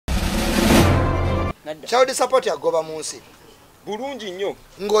child support yagoba mu nsi bulungi nnyo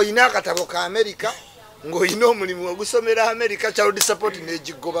ng'olina akatabo ka America ng'olina omulimu ogusomera America child support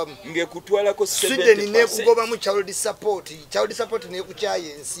n'egigobamu ng'ekutwalako Sweden n'ekugobamu child support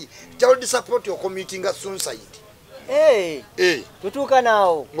n'ekukyaye ensi child support ocommutinga suicide tutuuka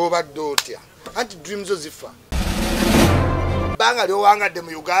naawo ng'obadde otya anti dreams zo zifa banga lyowangadde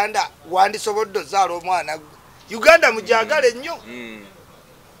mu Uganda wandisobodde ozaala omwana Uganda mujagale nnyo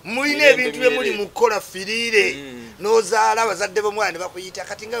mulina ebintu bye muli mu kukola firiire n'ozaala abazadde b'omwana bakuyita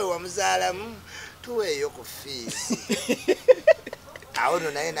kati nga we wamuzaalamu tuweeyo ku fees awo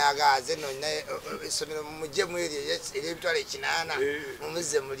no naye n'agaaze essomero mujje mu ery'ebitwalo 8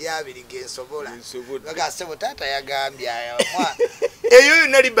 mumuze muli 2 gensobola bagaase bo taata yagambye eyo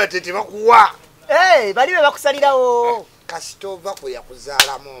yonna liberty tebakuwa bali be bakusalirawo kasita ova kwe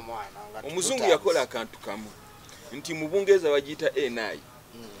yakuzaalamu omwana omuzungu yakola akantu kamu nti mu Bungereza bagiyita NI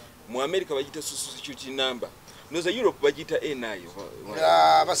mu America bagiyita social security number noza Europe bagiyita NI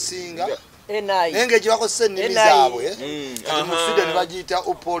basinga NI nenge gibakosesa ennimi zaabwe mu Sweden bagiyita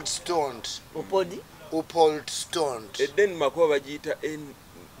Uphold Stone Denmark bagiyita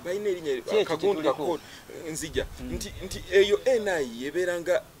bayina erinnya kagundu kakodi nzija nti eyo NI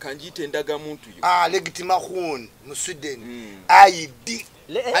yeberanga kanjite endagamuntu yo legitimation mu Sweden ID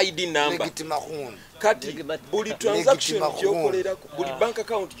number legitimation kati buli transaction gyokolera buli bank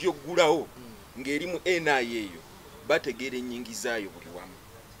account gyogulawo ng'erimu NI eyo bategeera ennyingi zaayo buli wamu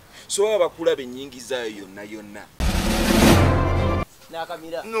so abakulaba ennyingi zaayo yonna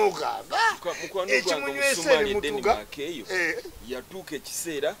nakamira nogamba mukwano gwange Omusomali Denmark eyo yatuuka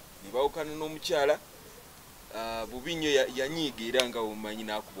ekiseera ne bawukana n'omukyala bubi nnyo yanyiiga era nga omumanyi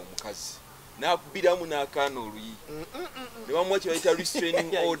n'akuba omukazi n'akubiramu n'akaana oluyi ne bamuwa kye bayita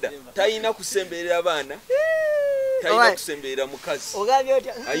restraining order talina kusemberera abaana talina kusemberera mukazi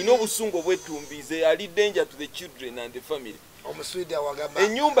alina obusungu obwetumbize ali danger to the children and the family omuswidi awagamba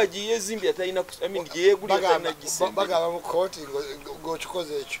ennyumba gye yeezimbye talina gye yeegulira talina gisembera bagamba mu kooti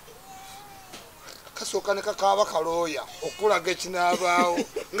ng'okikoze ekyo kasooka ne kakaaba kalooya okulaga ekinaabaawo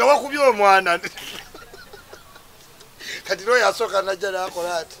nga wakubye omwana kati looya asooka najja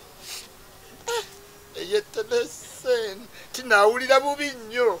n'akola ati eyetenesen tinaawulira bubi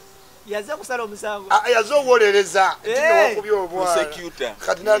nnyo yaza kusala omusango yaza owolereza tinawakubye omwana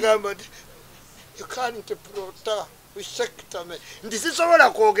kati n'agamba nti you can't protect ushekitame ndi sisobola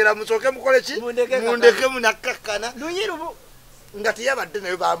kwogera musooke mukole ki mundeke munakkakkana nga teyabadde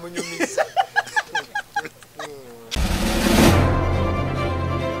nayo bamunyumiza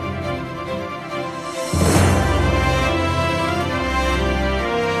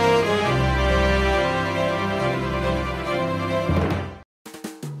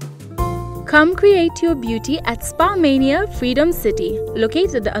Come create your beauty at Spa Mania Freedom City.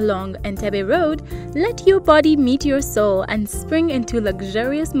 Located along Entebbe Road, let your body meet your soul and spring into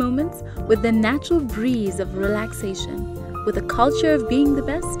luxurious moments with the natural breeze of relaxation. With a culture of being the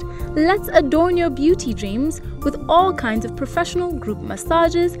best, let's adorn your beauty dreams with all kinds of professional group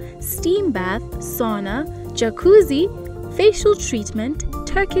massages, steam bath, sauna, jacuzzi, facial treatment,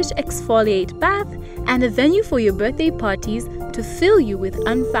 Turkish exfoliate bath, and a venue for your birthday parties to fill you with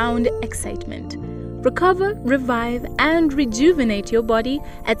unfound excitement. Recover, revive, and rejuvenate your body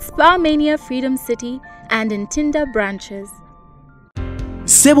at Spa Mania Freedom City and in Tinder branches.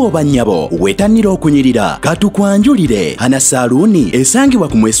 Sebo banyabo wetanira okunyirira katukwanjulire hana saluni esangibwa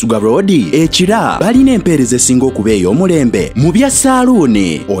ku Mwesuga Road ekira balina empeereza esinga okuba ey'omulembe mu bya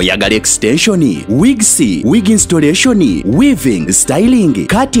saluni oyagala extension wigs wig installation weaving styling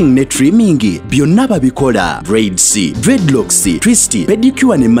cutting ne trimming byonna babikola braids dreadlocks twist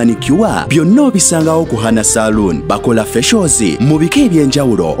pedicure ne manicure byonna obisangawo ku hana salon bakola facials mu bika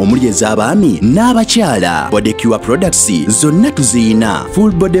eby'enjawulo omuli ez'abaami n'abakyala bodicure products zonna tuziyina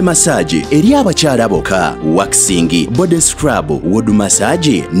full body massage eri abakyala boka waxing body scrub wood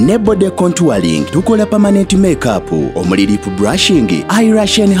massage ne body contouring tukola permanent makeup omuli lip brushing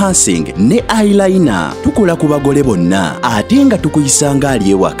eyelash enhancing ne eyeliner tukola ku bagole bonna ate nga tukuyisanga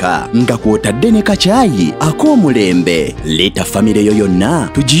ali ewaka nga kwotadde ne kacaayi ak'omulembe leta famire yo yonna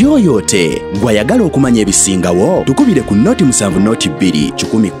tugiyoyote gwayagala okumanya ebisingawo tukubire ku noti 7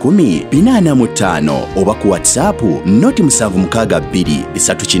 2 10 10 oba ku WhatsApp noti 762 385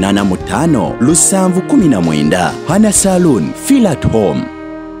 719 Hana Salon, feel at home.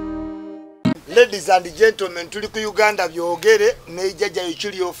 Ladies and gentlemen, tuli ku Uganda byogere nejaja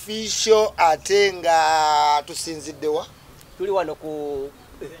yikiri official atenga tusinziddewa tuli wano ku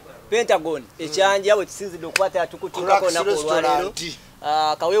Pentagon ekyanja we tusinzidde okwata tukutuukako nako olwaleero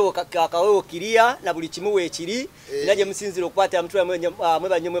kawewo kiriya na buli kimu weekiri era gye musinzira okukwatira mutula mwe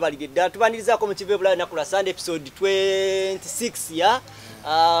banyomwe baligedda tubanirizaako mu Kiva Ebulaya naku lwa Sunday episode 26 ya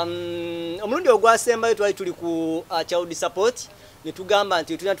omulundi ogwasembayo twali tuli ku child support ne tugamba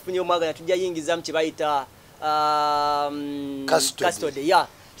nti tulina tufunye omwagala tujja yingiza mu kye bayita custody ya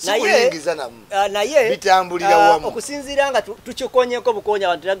naye bitambulira wamu okusinziira nga tukikonyeko bukonya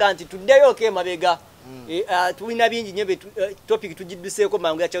abantu tulaga nti tuddeyo emabega tulina bingi nnyo topic tugidduseeko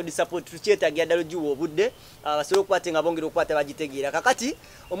mangu ya child support tukyetagira ddala ogiwa obudde basobole okukwata nga bongera okukwata bagitegeera kakati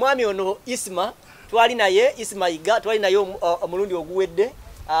omwami ono Isma twali naye Isma Iga twali naye omulundi oguwedde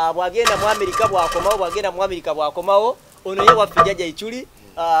bwagenda mu Amerika bwakomawo ono ye waffe jjajja Ichuli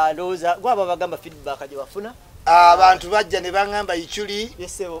ndowooza gwaba bagamba feedback gye bafuna abantu bajja ne bangamba Ichuli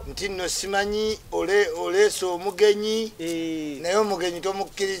nti nno simanyi oleesa omugenyi naye omugenyi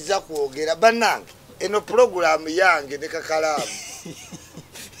tomukkiriza kwogera bannange eno program yange ne kakalamu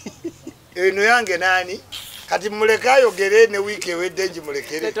eno yange nani kati muleka ayogere ne wiiki ewedde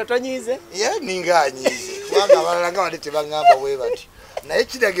ngimulekere totonyiize ninganyiize kubanga abalala nga bade tebangamba bwe bati naye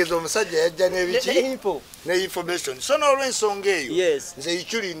kitegeeza omusajja yajja n'ebiki ne information so n'olw'ensonga eyo nze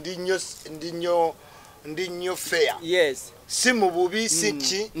Ichuli ndi nnyo fair si mu bubi si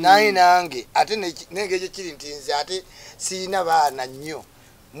ki naye nange ate nengeje kiri nti nze ate siina baana nnyo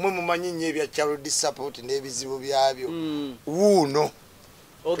mwe mumanyi nnyo ebya child support n'ebizibu byabyo wuuno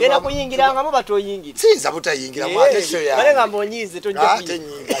ogenda kuyingirangamu batoyingira sinza butayingiramu ate sho yange bale nga mbonyiize tojja ate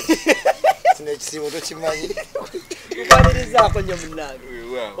nyinga sine ekisibo tokimanyi tukwanirizaako nnyo munnange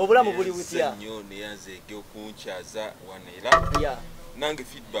obulamu buli butya nnyo neyanze okunchaza wanera nange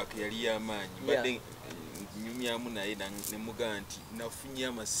feedback yali y'amaanyi badde nyumyamu naye nemugaa nti nafunye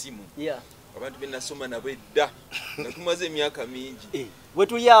amasimu abantu benasoma nabo edda natumaze emyaka mingi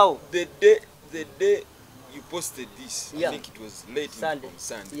wetuyawo the day you posted this I think it was late on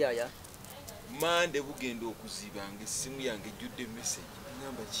Sunday Monday bugenda okuziba ng'essimu yange ejjudde message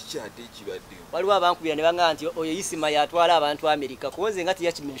ngamba kikyate ekibadde waliwo abankubira ne bangamba nti oyo Isma yatwala abantu Amerika kuwoze nga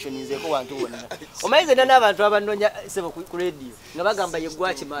teyakimentioninzeeko wantu wonna omayize nda n'abantu abanoonya sebo ku radio nga bagamba ye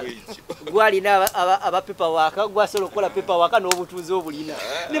gwakimala gwalina aba paperwork gwasobola okukola paperwork n'obutuuzi obulina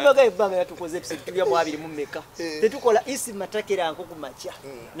nibaga ebbanga yatukoze episode tulya mu 2 mu mmeka tetukola Isma takeranko ku makya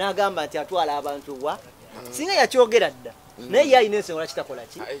n'agamba nti atwala abantu wa singa yakyogera dda naye yalina ensonga kitakola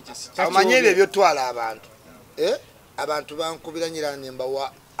ki amanye ebyo byotwala abantu abantu bankubira nyira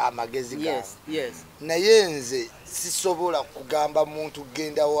nembawa amagezi gange naye nze sisobola kugamba muntu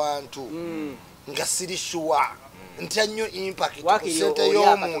genda wantu nga siri sure ntya nnyo impact ku sente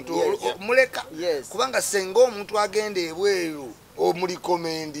y'omuntu muleka kubanga senga omuntu agenda ebweru omuli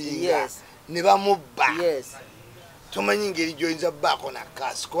komendinga ne bamubba tomanyi ngeri gyoyinza bbaako na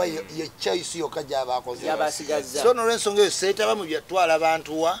kasi kuba ye choice yokka gy'abaakoze so n'olw'ensonga eyo seetaba mu byatwala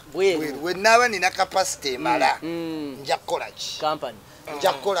abantu wa we naaba nina capacity emala nja kukola ki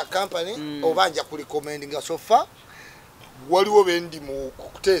nja kukola company oba nja kulikomendinga sofa waliwo bendi mu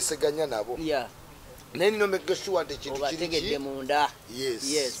kuteeseganya nabo naye nino make sure nti ekintu kirigedde munda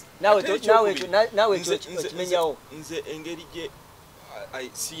nawe kimenyawo nze engeri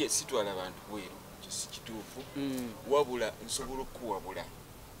gye sitwala abantu bweru sikituufu wabula nsobola okuwabula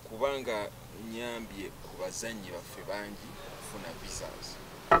kubanga nyambye ku bazannyi baffe bangi kufuna visas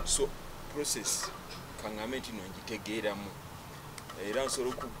so process kangambe nti no ngitegeeramu era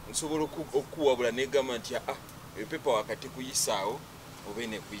nsobola okuwabula negamba nti epepa wakati kuyisaawo oba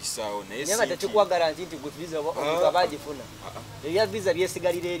ne kuyisaawo naye nga tekikuwa garanti nti gwe visa omuntu abagifuna ebya visa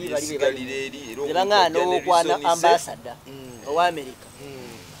byesigalira eri bali bebaŋŋaana okwana ambassador owa America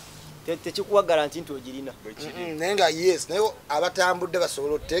tekikuwa garanti nti ogirina naye nga naye abatambudde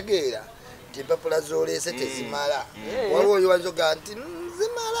basobola okutegeera nti empapula z'oleese tezimala waliwo oyo wazoga nti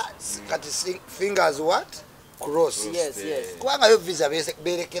zimala kati fingers what cross kubanga yo visa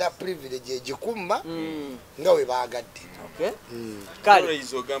berekera privilege egikumma nga we baagadde kale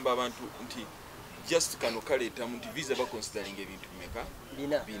ogamba abantu nti just kano kaleetamu nti visa baconsidering ebintu bimeka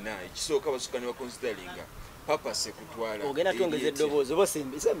bina ekisooka basooka ne baconsideringa papase kutwala ogenda tuongeza eddoboozi oba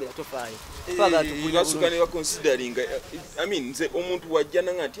Sembela tofaayo basooka ne baconsidering I mean nze omuntu wajja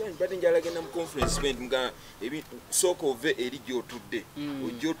nanga nti bati njala agenda mu conference event mga ebintu sooka ove eri gy'otudde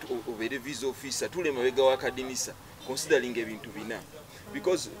ojja obeere visa officer tule mabega wa kadinisa considering ebintu bina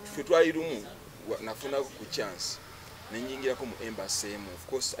because ffe twali lumu nafuna ku chance nenjingirako mu embassy of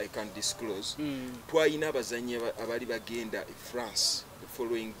course I can't disclose twalina abazannyi abali bagenda e France the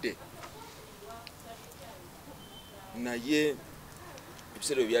following day naye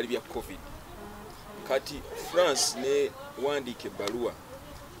ebiseera byali bya covid kati France ne wandike ebbaluwa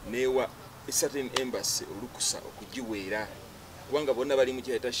newa a certain embassy olukusa okugiweera kubanga bonna bali mu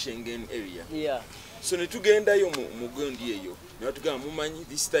kyayita Schengen area. Yeah. So ne tugendayo mu gondi eyo ne batugamba mumanyi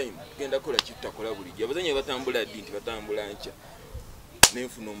this time tugenda kola kitakola bulijjo abazanyi batambula ddi nti batambula ncha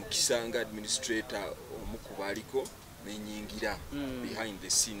nenfuna omukisa nga administrator omukubaliko nenyingira behind the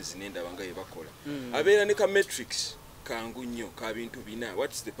scenes nenda banga yebakola abeera ne ka matrix kangu nnyo ka bintu bina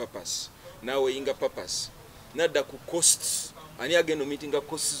what's the purpose nawe inga purpose nadda ku costs ani agenda meeting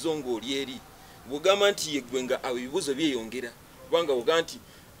costs zongo lyeri bugamba nti yegwenga abibuzo byeyongera kubanga uganti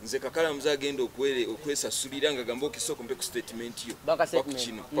nze KAKALAMU agenda okwesasulira nga gamba okisoko mpe ku statement yo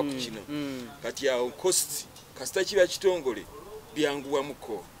bakukino kati awo cost kasita kiba kitongole byanguwa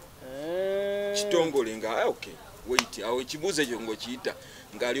muko kitongole nga okay wait awo ekibuuzo ekyo ng'okiyita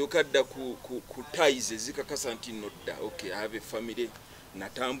ng'alyokadda ku ties ezikakasa nti nodda okay I have a family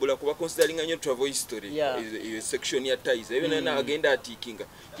natambula kuba considering nnyo travel history section ya ties even na agenda atikinga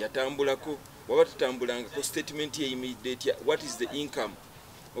yatambulako waba tatambulanga ko statement ye immediate what is the income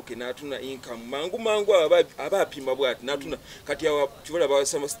okay natuna income mangu abapima bwati natuna kati awa kibola ba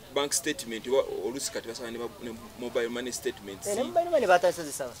bank statement olusi kati basana ne mobile money statements mobile money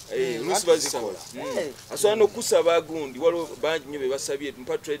batasa sawa olusi bazisawa asana okusaba gundi walo banji nyo bebasabye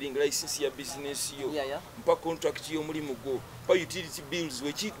mpa trading license ya business yo mpa contract yo mulimu go pa utility bills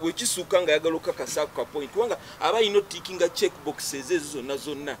wekisuka nga yagalo kakasa ka point wanga aba ino ticking a check boxes ezo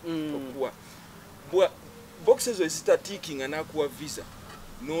zonna okuwa bwa boxes we ticking anakuwa visa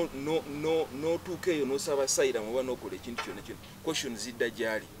no tukeyo no sabasaira muba nokola ekintu kyonna kyonna questions zidda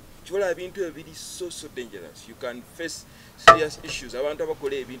gyali kibola ebintu ebiri so dangerous you can face serious issues abantu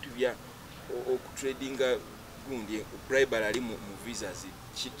abakola ebintu bya okutradinga gundi bribery ali mu visas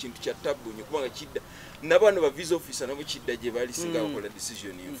kintu kya tabu nyo kubanga kidda nabano ba visa officer nabo kidda gye bali singa bakola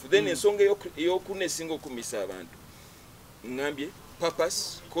decision yo then ensonga eyokune singa okumisa abantu ngambye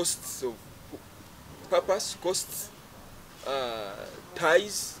purpose costs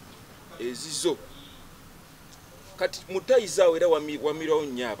ties ezizo kati mutaiza wera wamirawo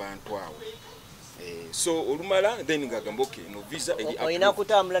nnyo abantu awo so olumala then ngagamba okay no visa oyina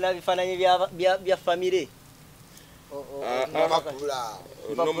kutambula na bifaananyi bya family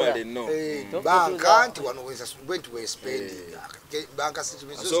normally no banka nti wano went to spend banka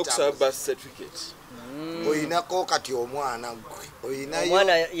so birth certificate oyinako kati omwana oyinayo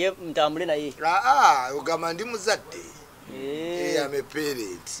omwana ye mtambule naye ogamba ndi muzadde I'm a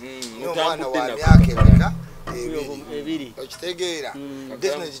parent. No Mwana wa myaka emeka ebiri. Okitegeera.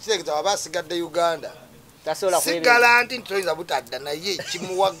 Definitely kitegeeza abasigadde Uganda. Tasola kwebera. Sigala nti ntoyinza butadda naye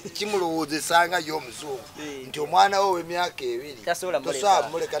kimulowozesanga y'omuzungu. Nti omwana wo w'emyaka ebiri. Tasola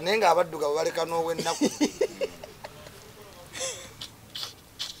muleka naye nga abadduga baleka n'ow'ennaku.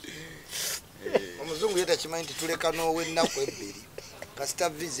 Omuzungu ye takimanyi nti tuleka n'ow'ennaku ebbiri. Kasita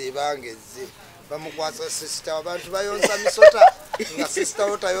visa ebangezze. Bamukwasa sister abantu bayonsa misota nga sister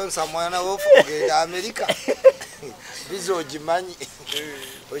otayonsa mwana wofu kugenda America bizo jimanyi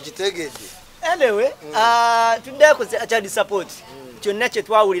ojitegedde anyway tudeko child support kyonna kye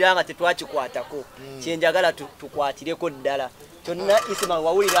twawuliranga tetwakikwatako kyenjagala tukwatireko ddala kyonna Isma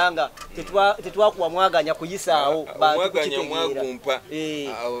wawuliranga tetwakuwa mwaganya kuyisaawo mwaganya mwagumpa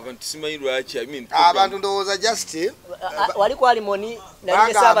abantu simanyi lwaki abantu ndowooza just wali kwa limoni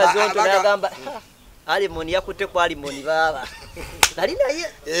nalije Sabazonto nagamba alimoni yakutte kwa limoni baba nali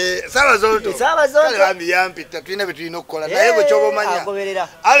naye Sabazonto kale bambi yampita tulina bitulina okukola naye bwe kyobomanya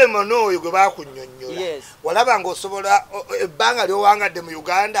alimoni oyo gwe bakunnyonnyola walaba ng'osobola ebbanga ly'owangadde mu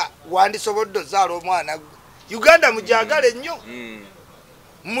Uganda wandisobodde ozaala omwana Uganda mujagale nnyo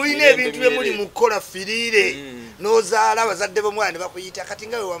mulina ebintu bye muli mu kukola firiire n'ozaala abazadde b'omwana ne bakuyita kati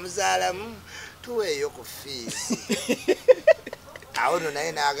nga we wamuzaalamu tuweeyo ku fiisi awo no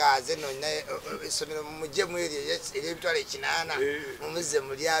naye n'agaaze essomero mujje mu ery'ebitwalo 8 mumuze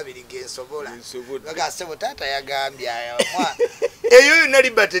muli 2 gensobola bagaase bo taata yagambye eyo yonna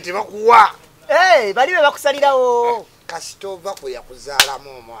liberty tebakuwa bali be bakusalirawo kasita ova kwe yakuzaalamu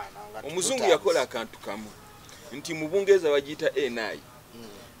omwana omuzungu yakola akantu kamu nti mu Bungereza bagiyita NI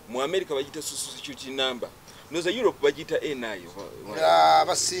mu America bagiyita social security number noza Europe bagiyita NI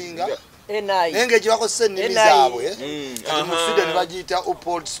basinga NI nenge jibako sennimi zaabwe mu Sweden bagiyita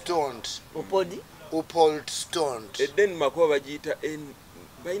Uphold Stone Denmark bagiyita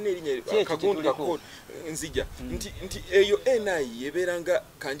bayina erinnya kagundi kakoti nzija nti eyo NI yeberanga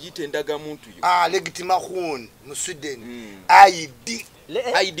kanjite ndaga muntu yo legitimation mu Sweden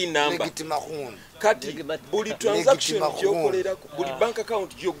ID number legitimation kati buli transaction gyokolera buli bank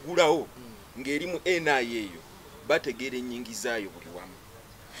account gyogulawo ng'erimu NI eyo bategeera ennyingi zaayo buli wamu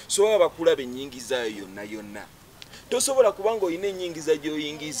so abakulaba ennyingi zaayo yonna tosobola kubanga oyina ennyingiza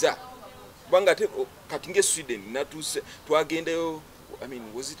gy'oyingiza kubanga kati nge Sweden natuse twagendeyo I mean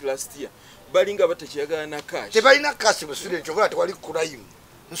was it last year balinga batakiyagala na cash tebalina cash mu Sweden chokola tewali crime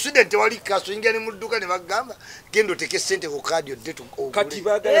mu Sweden tewali cash ingia ne mudduka ne bagamba gendo teke sente ku kadi odde kati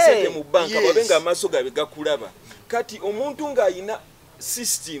bagala sente mu banka babenga amaso gabe gakulaba kati omuntu nga ayina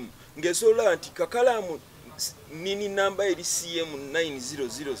system ngesola anti kakalamu nini namba eri CM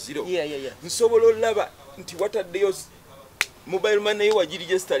 9000 nsobola olaba nti wataddeyo mobile money yo wajiri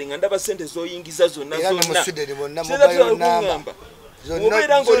registering ndaba sente zo yingiza zonna zonna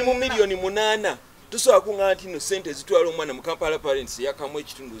ngo mu milioni 8 tusobola kunga nti no sente zitwala omwana mu Kampala parents yakamu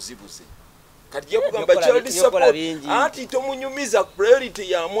ekitundu zibuze kati yakugamba child support ati tomunyumiza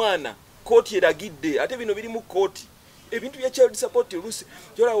priority ya mwana koti eragidde ate bino biri mu koti ebintu bya child support lusi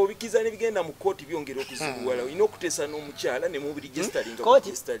jola obikiza ne bigenda mu koti byongera okuzibuwala ino okutesa n'omukyala ne mu registering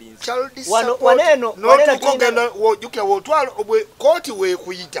waneno kogenda wojukya wotwalo obwe koti we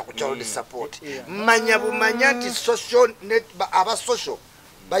kuyita ku child support manya bumanya nti social net aba social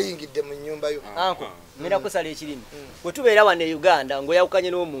bayingidde mu nyumba yo anko mira kusala ekirimi bwe tubeera wane Uganda ngo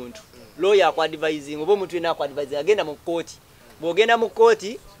yakukanye n'omuntu lawyer akwa advising obo omuntu ina akwa advising agenda mu koti bwogenda mu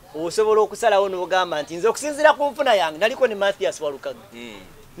koti osobola okusalawo n'ogamba nti nze okusinzira ku nfuna yange naliko ne Mathias Walukaga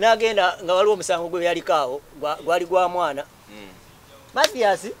nagenda nga waliwo omusango gwe yalikaawo gwali gwa mwana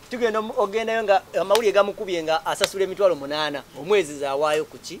Mathias tugenda ogendayo nga amawulire gamukubye nga asasula emitwalo 8 omwezi zawaayo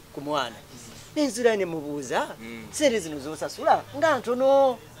ku mwana nenzira ne mubuuza sente zino zosasula nga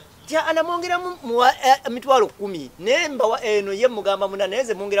ntono tya anamwongera mu emitwalo 10 nemba wa eno ye mugamba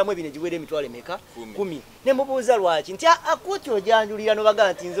munaneze mwongeramu ebine giwere emitwalo emeka 10 ne mubuuza lwaki ntya akuti ojanjulira no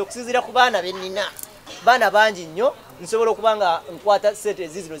baga nti nze okusinzira ku baana benina baana bangi nnyo nsobola okubanga nkwata sente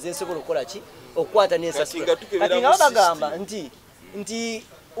zizino zensobola okukola ki okukwata n'ensasula kati nga bagamba nti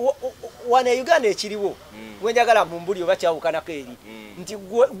wane Uganda ekiriwo wenjagala mu mbuli oba kyawukanako eri nti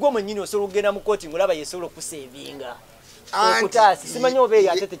gwe mwennyini osobola okugenda mu koti ng'olaba yesobola okusevinga okutasi simanyi obe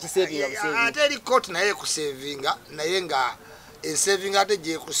yate tekisevinga busevinga ate eri koti naye kusevinga naye nga ensevinga ate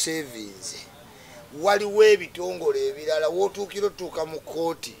gye ku savings waliwo ebitongole ebirala wootuukira otuuka mu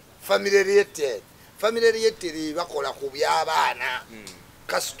koti family related bakola ku by'abaana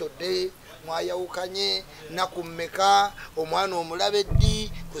custody mwayawukanye naku mmeka omwana omulabe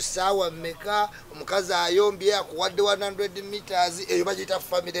ddi ku ssaawa mmeka omukazi ayombye akuwadde 100 meters eyo bagiyita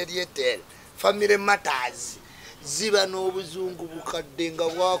family related family matters ziba n'obuzungu bukadde nga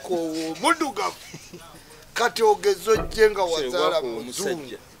bwakoowa omuddugavu kati ogezo jje nga wazaala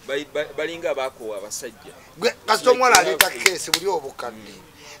muzungu balinga bakoowa abasajja kasita omwana aleeta keesi buli obukadde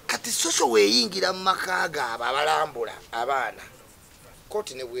kati soso weeyingira mu maka gaabo abalambula abaana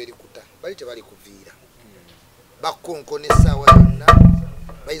koti ne bwerikuta bali tebali kuviira bakonkona essaawa yonna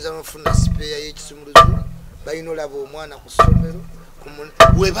bayinza n'ofuna sipeeya y'ekisumuluzo balina olaba omwana ku ssomero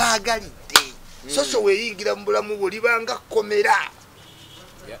we baagalidde soso weeyingira mu bulamu bwo libanga kkomera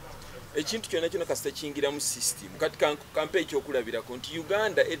ekintu kyonna kyonna kasita kiyingira mu system kati kampe ekyokulabirako nti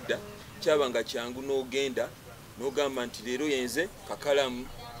Uganda edda kyabanga kyangu n'ogenda n'ogamba nti leero yenze kakalamu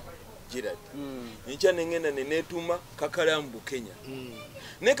Gerard nkya nengenda neneetuma kakalamu Bukenya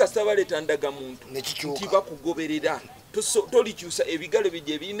ne kasita baleeta ndaga muntu nti bakugoberera tolikyusa ebigalo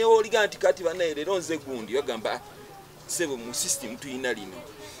bijje birine oliga nti kati banaye leero nze gundi bagamba sebo mu system tuyina lino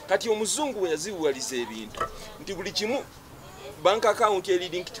kati omuzungu bwe yazibuwaliza ebintu nti buli kimu bank account eri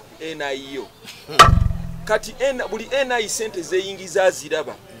linked to NIO kati buli NI sente zeyingiza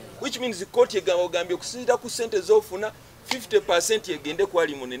aziraba which means court ogambye okusinzira ku sente zofuna 50% yegende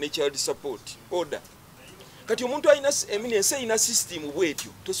kwali munene child support order kati omuntu alina eminense ina system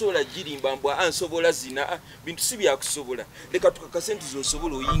bwetyo tosobola girimba mbwa ansobola zina bintu si byakusobola leka tukakasente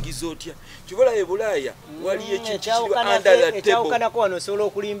zosobola oyingiza otya kibola Ebulaya wali ekintu under the table kana ko anosobola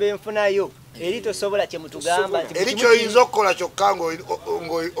okulimba enfunayo eri tosobola kye mutugamba eri kyoyinza okukola kyokka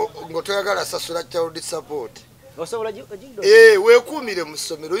ng'otoyagala sasula child support osobola weekuumire mu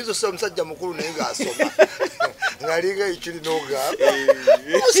ssomero oyinza osoma omusajja mukulu naye ng'asoma ngalinga ekiri n'ogamba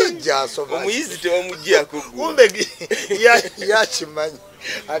omusajja asoma omuyizi tewamuggyako kumbe yakimanyi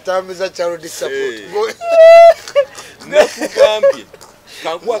atambuza child support nakugambye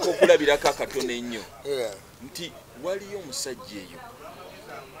kankwako okulabirako akatono ennyo nti waliyo omusajja eyo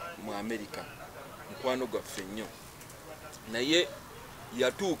mu Amerika mukwano gwaffe nnyo naye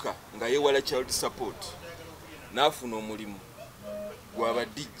yatuuka nga yewala child support n'afuna omulimu gwaba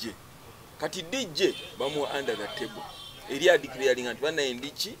DJ kati DJ bamuwa under the table eri adeclaring nti banaye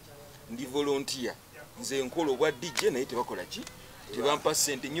ndi volunteer nze nkola obwa DJ naye tebakola ki tebampa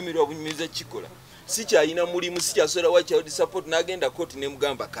sente nyumirwa bunyumiza kikola si kyayina mulimu si kyasobola wa child support n'agenda court ne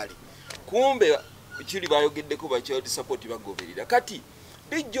mugamba kale kumbe kiri bayogeddeko ba child support bagoberera kati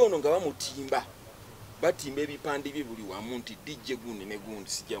DJ ono nga bamutimba batimba ebipande bye buli wamu nti DJ gundi ne gundi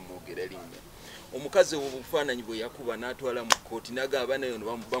sijja mwogera linnya omukazi obufaananyi bwe yakuba n'atwala mu kkooti n'agamba nayo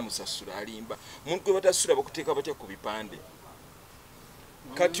bamusasula alimba omuntu gwe batasula bakuteeka batya ku bipande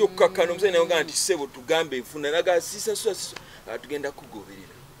kati okukakkana omusajja naye nga nti ssebo tugambe enfuna naga sisasula tugenda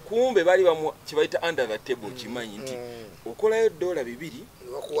kugoberera kumbe bali kibayita under the table kimanyi nti okolayo $200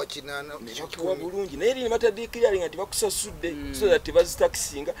 bakuwa kinana nebakuwa bulungi naye eri ne bataddiikirira nti bakusasudde so that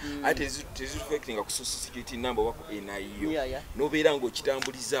tebazitakisinga ate tezireflectinga ku social security number wako NIO nobeera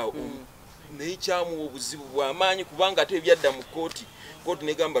ng'okitambulizaawo naye kyamuwa obuzibu bw'amaanyi kubanga ate ebyadda mu kooti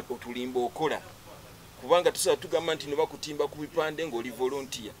negamba otulimba okola kubanga tusobola tugamba nti nebakutimba ku bipande ng'oli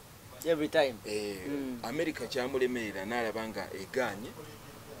volunteer every time America kyamulemerera n'alaba nga eganye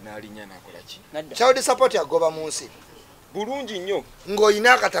n'alinya n'akola ki child support yagoba mu nsi bulungi nnyo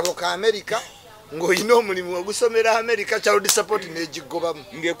ng'olina akatabo ka America ng'olina omulimu ogusomera America child support n'egigobamu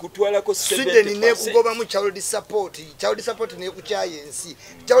ng'ekutwalako Sweden n'ekugobamu child support n'ekukyaye ensi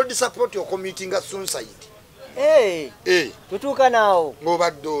child support ocommutinga suicide tutuuka naawo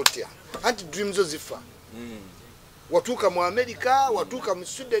ng'obadde otya anti dreams zo zifa watuuka mu America watuuka mu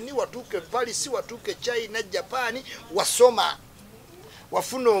Sweden watuuka e Paris watuuka e China Japan wasoma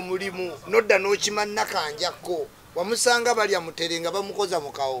wafuna omulimu nodda n'okima nakanjako wamusanga balya muterenga bamukoza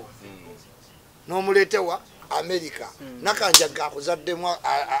mukawo n'omuleetewa America nakanja gakuzaddemu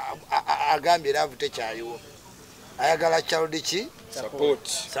agambye laavu tekyayiwo ayagala child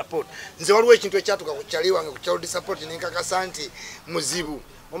support nze waliwo ekintu ekyatuka ku kyali wange ku child support nenkakasa nti muzibu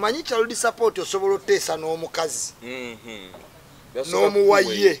omanyi child support osobola oteesa n'omukazi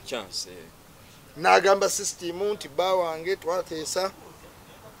n'omuwaye n'agamba system nti bba wange twateesa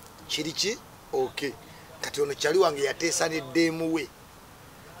kiriki okay kati ono kyali wange yateesa n'eddeemu we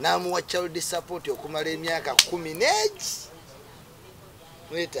n'amuwa child support okumala emyaka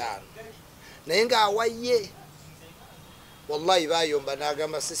 15 naye ng'awaye wallahi bayomba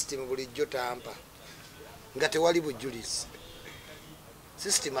n'agamba system bulijjo tampa nga tewali bujulizi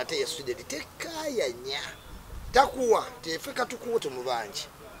system ate ya Sweden tekayanya takuwa tefe katukuwa tumubanje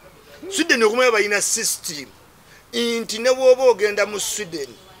Sweden okumanya bayina system inti ne bwoba ogenda mu Sweden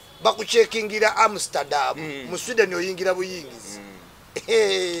bakuchekingira Amsterdam mu Sweden oyingira buyingizi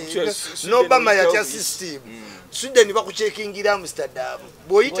n'Obama yatya system Sweden bakuchekingira Amsterdam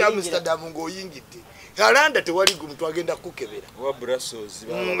boyita Amsterdam ng'oyingidde kalanda tewali gumuntu agenda kukebera oba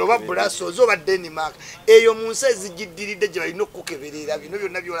Brussels oba Denmark eyo mu nsi ezigiddiridde gye balina okukeberera bino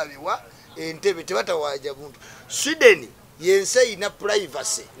byonna byolabiwa entebe tebatawaja muntu Sweden yensi eyina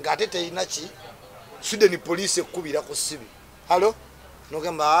privacy ng'ate teyina ki Sweden police ekkubira ku sibi halo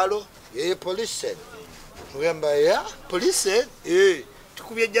nogamba halo police nogamba ya police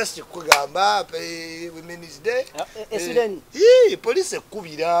tukubye just kugamba women's day Sweden police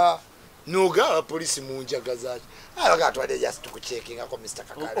ekkubira noga police munjaga zaki abagatwale just kucheckinga ko Mr.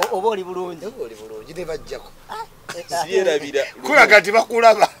 Kakala oba oli bulungi ne bajjako siyerabira kulaga ti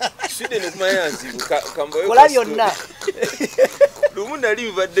bakulaba Sweden kumayanzi kambayo kola byonna lumu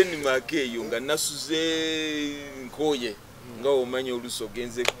nali mvadde Denmark eyo nga nasuze nkoye nga omanyi oluso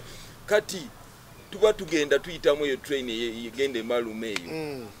genze kati tuba tugenda tuyitamu eyo train yegende malume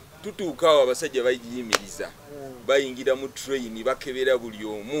eyo tutuukawo abasajja bayiyimiriza bayingira mu train bakebera buli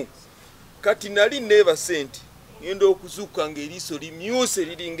omu kati nali neeba senti ngenda okuzuuka ng'eriiso limyuse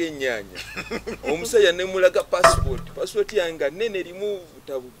liringa ennyanya omusajja ne mulaga passport yange nene erimu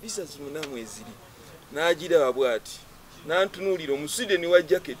butabu visa 8 eziri n'agiraba bw'ati n'antunuulira Omuswideni wa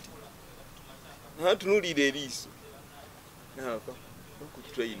jaketi n'antunuulira eriiso n'ava ku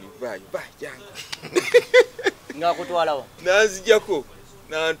train vayo jangu ng'akutwalawo n'anzijjako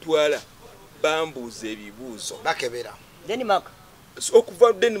n'antwala bambuuza ebibuuzo bakebera Denmark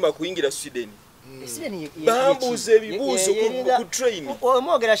okuva Denmark kuyingira Sweden bambuuza ebibuuzo ku train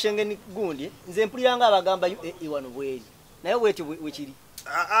omwogera Schengen gundi nze mpulira nga abagamba iwano bweri naye bweti wekiri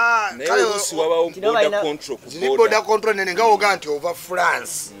naye oluusi wabawo border control nene nga woga nti ova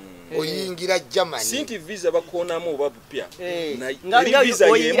France oyingira Germany sinti visa bakonamu oba bupya nga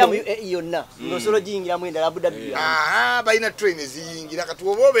oyingira yonna nosolo giyingiramu endala Abu Dhabi bayina train eziyingira kati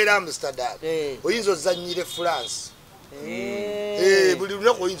oba obeera Amsterdam oyinza ozannyire France buli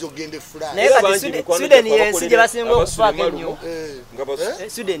lunaku oyinza ogende France naye kati Sweden yensi gye basinga okufaako ennyo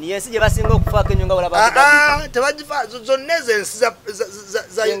Sweden yensi gye basinga okufaako ennyo nga balaba tebagifa zonna ezo ensi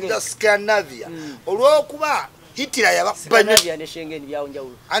za Scandinavia olw'okuba Hitler Scandinavia ne Schengen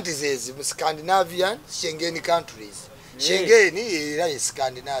byawunjawulo anti zezi mu Scandinavian Schengen countries Schengen era ye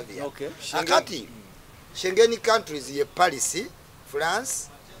Scandinavia akati Schengen countries ye Paris France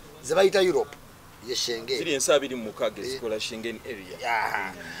ze bayita Europe ye Schengen ziri ensi 26 zikola Schengen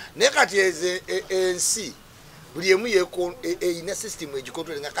area ne kati ensi buli emu ina system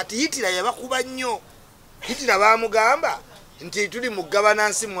egikontrolinga kati Hitler yabakuba nnyo. Hitler bamugamba nti tuli mu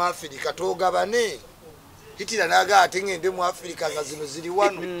governance mu Africa togabane. Hitler naga ate ngende mu Africa nga zino ziri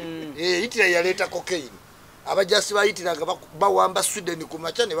wano. Hitler yaleta cocaine. Abajasi ba Hitler bawamba Sweden ku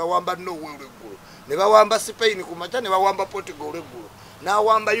macha ne bawamba Norway olweggulo. Ne bawamba Spain ku macha ne bawamba Portugal olweggulo.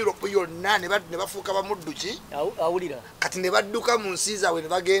 Nawamba Europe yonna ne bafuuka bamudduki awulira. Kati ne badduka mu nsi zaabwe ne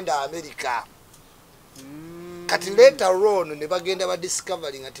bagenda America. Kati later on ne bagenda ba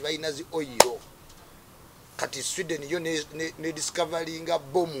discovering ati balina zi oil. Kati Sweden yo ne discovering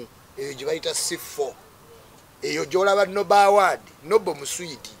bomu eyo gye bayita C4. Eyo gyolaba Nobel Award, Nobel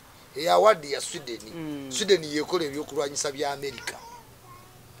Muswiti. Eyo award ya Sweden. Sweden yekola ebyokulwanyisa bya America.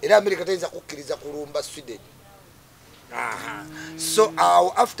 Era America tayinza kukkiriza kulumba Sweden. So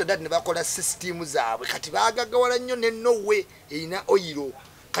after that ne bakola system zaabwe. Kati baagagawala nnyo ne Norway erina oil.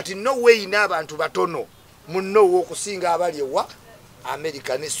 Kati Norway erina abantu batono. Munno okusinga abali ewa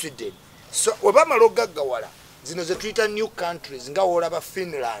America ne Sweden. So wabamala ogaggawala zino ze tuyita new countries nga olaba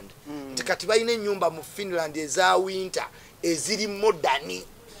Finland. Nti kati balina ennyumba mu Finland eza winter eziri modern.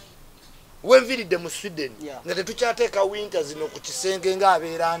 Wenviridde mu Sweden nga tetukyateeka winter zino ku kisenge nga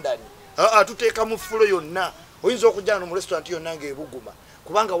ab'e London. Tuteeka mu fulo yonna. Oyinza okujjana mu restaurant yonna ng'ebuguma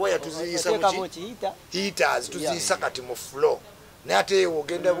kubanga waya tuziyisa mu heaters tuziyisa kati mu fulo. Naye ate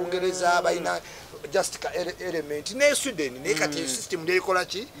ogenda Bungereza balina just element ne Sweden ne kati system ndekola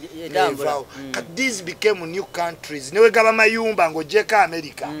ki these became new countries newe gaba mayumba ngojeka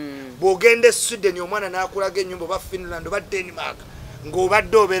America bogende Sweden omwana nakulaga ennyumba ba Finland ba Denmark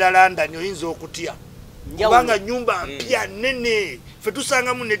ngobadde obera London oyinza okutya kubanga nyumba mpya nene fe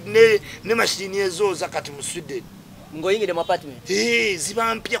tusanga mu ne machine ezo za kati mu Sweden ngoyingire mu apartment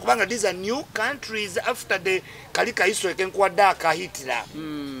ziba mpya kubanga these are new countries after the kalika history kenkwadaka Hitler.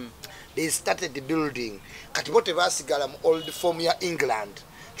 They started the building. Kati bote basigala mu old form ya England.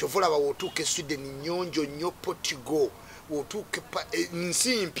 Chovola ba wotuke Sweden nyonjo nyo Portugal. Wotuke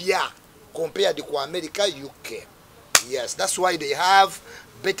nsi mpya compared ku America UK. Yes, that's why they have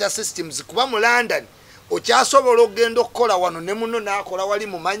better systems. Kuba mu London okyasobola ogenda okukola wano ne muno nakola wali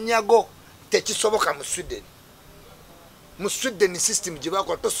mu manyago tekisoboka mu Sweden. Mu Sweden system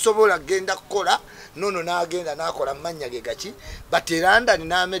jibako tosobola genda kukola nono nagenda nakola manyage gachi but London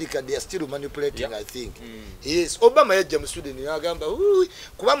na America they are still manipulating. I think yes Obama yajja mu Sweden yagamba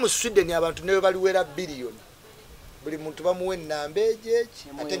kuba mu Sweden abantu ne baliwera billion buli muntu bamuwe namba ejechi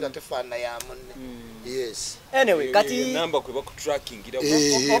atenga tefana ya munne. Yes anyway kati namba kwe baku tracking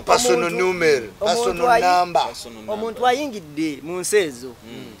personal number personal number omuntu ayingidde mu nsezo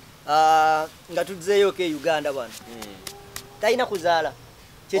nga tuzeyo ke Uganda bwana taina kuzaala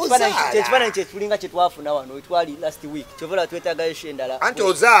kyekifana kyetulinga kyetwafuna wano etwali last week kyovola twetaga eshendala anti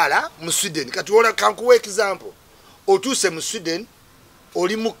ozaala mu Sweden kati wola kankuwa example otuse mu Sweden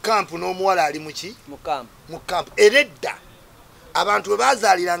oli mu camp n'omuwala ali muki mu camp eredda abantu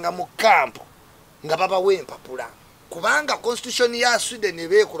bazaaliranga mu camp nga babawe empapula kubanga constitution ya Sweden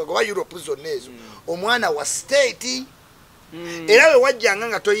ebeekola goba Europe zonna ezo omwana wa state era we wajjanga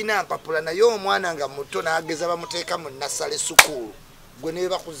nga toyina mpapula naye omwana nga muto n'ageza bamuteeka mu nasale sukulu gwe ne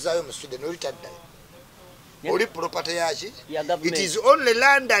bakuzaayo mu Sweden oli taddayo oli property yaki it is only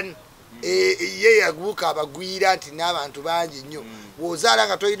London ye yaguka abagwira nti n'abantu bangi nnyo bw'ozaala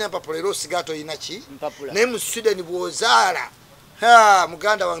nga toyina mpapula era osiga toyina ki naye mu Sweden bw'ozaala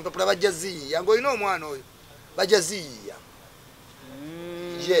muganda wange mpapula bajja ziyiya ng'olina omwana oyo bajja ziyiya.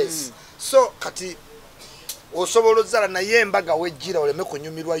 Yes so kati osobola ozaala naye embaga wejjira oleme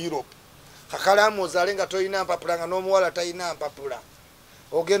kunyumirwa Europe. Kakalamu ozaale nga toyina mpapula nga n'omuwala tayina mpapula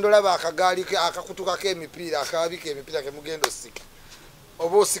ogenda olaba akagaali akakutukako emipiira akabika emipiira kemugenda osika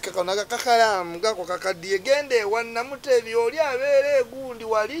oba osika kanaga Kakalamu gako kakaddiye genda ewannamutebi oli abeera egundi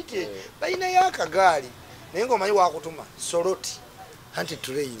walike balinayo akagaali naye ng'omanyi wakutuma soloti anti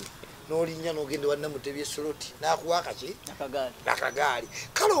train n'olinnya n'ogenda ewannamutebi esoloti n'akuwa akaki akagaali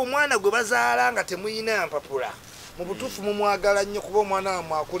kale omwana gwe bazaala nga temuyina mpapula mu butuufu mumwagala nnyo kuba omwana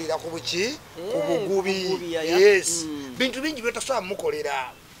wamwe akulira ku buki ku bugubi. Yes bintu bingi byetasobola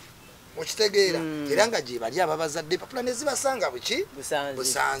mukolera okitegeera era nga gye bali ababazadde empapula ne zibasanga buki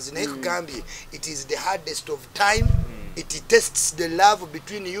busanzi naye kugambye it is the hardest of time. It tests the love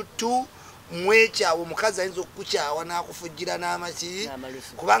between you two. Mwekyawo omukazi ayinza okukukyawa n'akufujjira n'amaki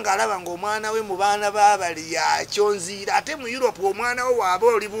kubanga alaba ng'omwana we mu baana baabali yakyonziira ate mu Europe omwana we waaba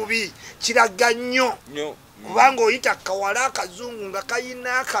oli bubi kiraga nnyo kubanga oyita kawala akazungu nga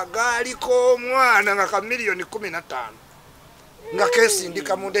kayina akagaali k'omwana nga ka $15,000 nga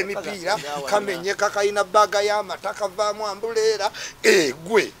kesindika munda emipiira kamenyeka kayina baga y'amata kavaamu ambulera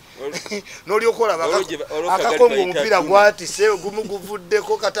gwe n'olyokolaba akakongo omupiira gwatise gumu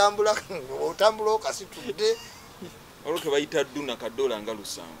guvuddeko katambula otambula okasitudde olwoke bayita dduna kadola nga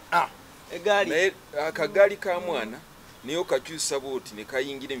 7 naye akagaali ka mwana naye kakyusa bwoti ne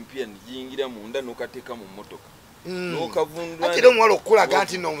kayingira emipiira negiyingira munda n'okateeka mu mmotoka n'okavundula ati era omuwala okulaga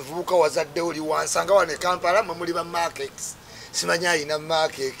nti n'omuvubuka wazadde oli wansanga wano e Kampala mwe muli ba markets simanyi ayina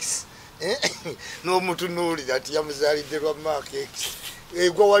markets n'omutunuulira ati yamuzaalidde lwa markets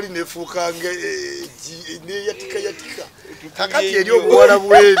egwa wali nefuuka neyatika kakati eri obuwala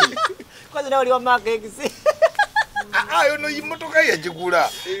bweri ayo no yimotoka yagigula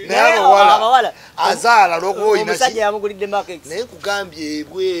naye abawala azaala lwokuba oyina naye nkugambye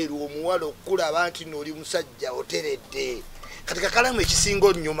ebweru omuwala okulaba nti n'oli musajja oteredde kati kakalamu ekisinga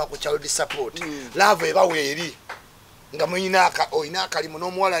onnyuma ku child support lava eba weeri nga oyina akalimu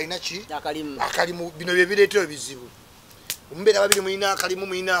n'omuwala alina ki akalimu bino bye bireetera ebizibu omubeera babiri muyina akalimu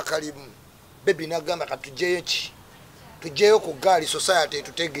bebi nagamba katujjeyo ki tujjeyo ku gaali society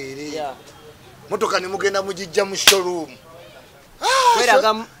etutegeere motoka ne mugenda mugijja mu showroom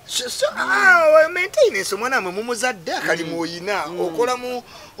maintenance omwana mwe mumuzadde akalimu oyina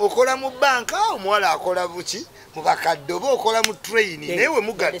okola mu banka omuwala akola buki mu bakadde oba okola mu train naye we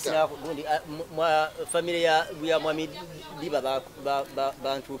mugatta famire ya mwami Diba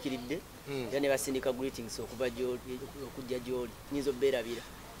bantuukiridde era ne basindika greetings okujja gy'oli nyinza obbeerabira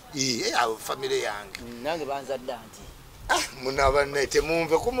abo famire yange nange banzadde anti munabane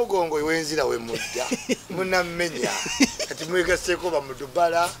temumve ku mugongo wenzira we mujja munammenya kati mwegaseeko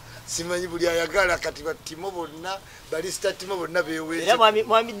bamudubala simanyi buli ayagala kati batimo bonna balista timo bonna bewe era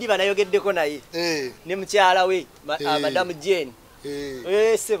mwami Diba nayogeddeko naye ne mukyala we madamu Jane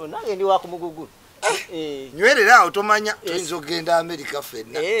sebo nange ndi wakumugugu nywerera awo tomanya tuyinza okgenda America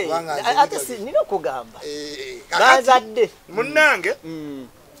fenna ate nina okugamba banzadde munnange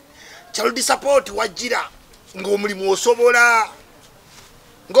child support wajira ng'omulimu osobola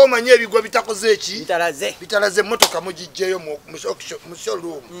ng'omanye ebigwa bitakoze eki bitalaze motoka mugijjeyo mu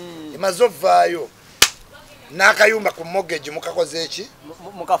showroom emaze ovaayo n'akayumba ku mortgage mukakoze eki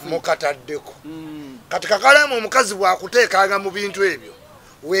mukataddeko kati kakalamu omukazi bwakuteekanga mu bintu ebyo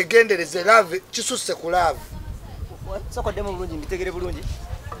wegendereze lave kisusse ku lave sokoddemu bulungi mbitegere bulungi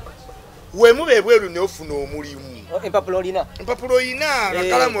wemuba ebweru neofuna omulimu empapula olina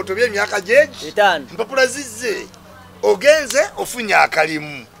kakalamu otobye emyaka gyegi empapula zizze ogenze ofunye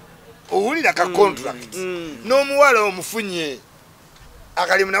akalimu owulira ka contract n'omuwala omufunye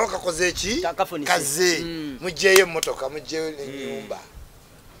akalimu nawe kakoze eki kaze mugjeyo emmotoka mugjeyo enyumba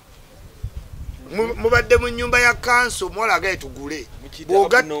mubadde mu nyumba ya kanso omuwala agaye tugule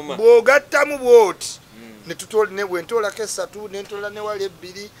bw'ogattamu bwoti bwentoolako 3 nentola newali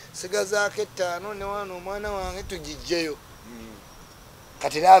 2 sigazaako 5 newano omwana wange tugijjeyo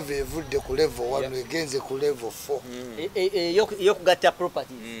kati lava evudde ku level 1 egenze ku level 4 eyokugatta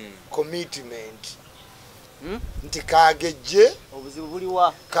property commitment nti kagejje obuzibu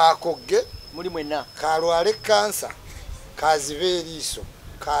buliwa kakogge muli mwenna kalwale kansa kazibe eriiso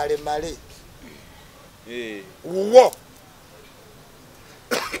kalemale wo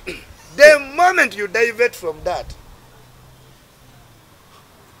the moment you divert from that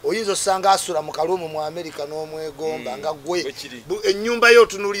oyinza osanga asula mu kalumu mu America n'omwegomba nga gwe ennyumba yo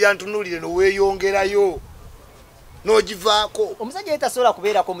ntunulire noweeyongerayo n'ogivaako omusajja yetasobola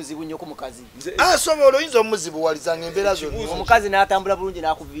kubeerako muzibu nnyo ku mukazi asobola oyinza omuzibuwalizanga embeera zonna omukazi n'atambula bulungi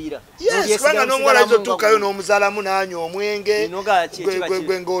n'akuviira kubanga n'omuwala ayinza otuukayo n'omuzaalamu n'anywa omwenge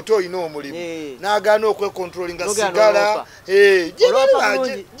gwe ng'ote olina omulimu n'agaana okwekontrolinga sigala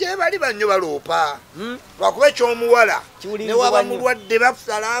gye bali bannyo baloopa lwakuba ekyomuwala ne waba mulwadde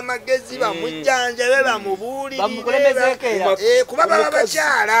bafala amagezi bamujjanjabe bamubuulirire kuba baba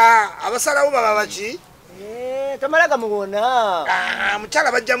bakyala abasalawo baba baki tamalaga muwona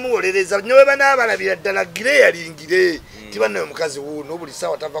mukyala bajja muwolereza nyowe banaabalabira ddala gire yalingire tibanaye omukazi wuuno buli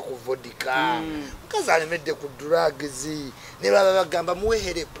saawa tava ku vodika mukazi alemedde ku drugs ne baba bagamba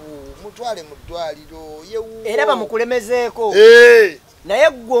muweherepu mutwale mu ddwaliro yewuwo era bamukulemezeeko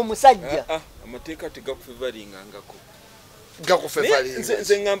naye gwe omusajja amateeka tegakufevalingangako gakufevalinga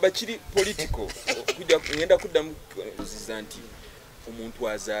nze ngamba kiri political ngenda kuddamu ziza nti omuntu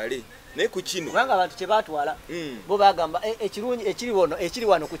azaale naye ku kino kubanga abantu kye baatwala bo bagamba ekirungi ekiri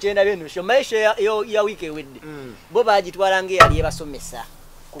wano ku kyenda byenusho maisha ya wiiki ewedde bo bagitwala ng'eyali ebasomesa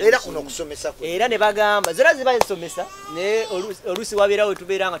era kuno okusomesa era ne bagamba zera ziba zisomesa naye oluusi wabeerawo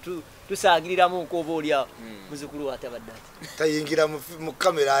tubeera nga tusaagiriramu nk'oba olyawo muzukulu wa tabadde tayingira mu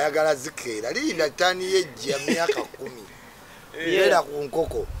kamera ayagala zikeera linda ttaani yejja myaka 10 beera ku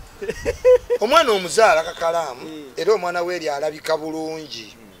nkoko omwana omuzaala Kakalamu era omwana we eri alabika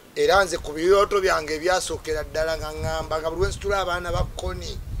bulungi era nze ku birooto byange ebyasookera ddala nga ŋŋamba nga buli wensitula abaana ba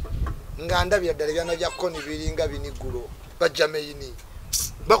kkoni nga ndabira ddala ebyana bya kkoni biringa binigulo bajja meyini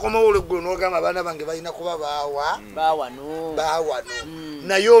bakomawo olweggulo n'ogamba abaana bange balina kuba baawano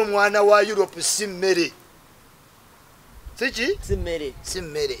naye omwana wa Europe si mmere si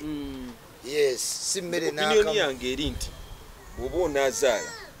mmere yes si mmere opinion yange eri nti bw'oba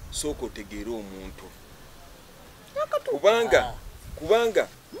onaazaala sooka otegeera omuntu kubanga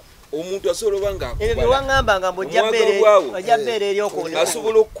omuntu asobola obanga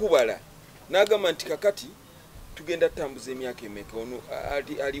asobola okukubala n'agamba nti kakati tugenda tambuza emyaka emeka ono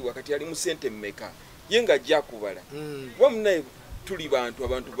ali wakati ali mu sente mmeka ye nga ajja akubala kuba munaye tuli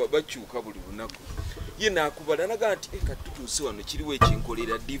abantu bakyuka buli lunaku ye naakubala nagaa nti katutuuse wano kiriwo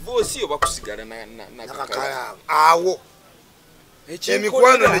ekinkolera divorce oba kusigala Kakalamu awo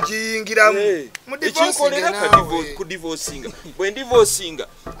emikwano negiyingiramu ekinkolera kudivosinga bwe ndivosinga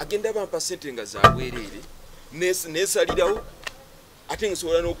agenda bampa sente nga zabwereere nesalirawo ate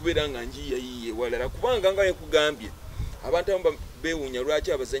nsobola n'okubeera nga njiyayiye walala kubanga nga nkugambye abantu abamu beewuunya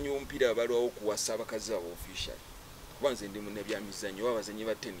lwaki abazanyi b'omupiira abalwawo okuwasa abakazi abo official kuba nze ndi munabyamizannyo oba abazanyi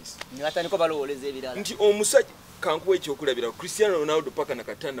ba tennis nti omusajja kankuwa ekyokulabira Cristiano Ronaldo paka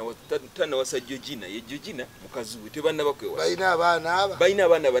nakatana wasa Georgina ye Georgina mukazi we tebannaba kwewasa balina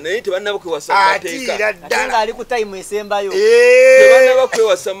abaana naye tebannaba kwewasa mateeka nga ali ku time esembayo tebannaba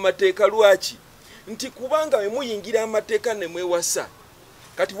kwewasa mu mateeka lwaki nti kubanga we muyingira amateeka ne mwewasa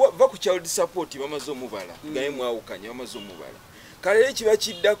kati va ku child support bamaze omubala gaye mwawukanya bamaze omubala kale ekiba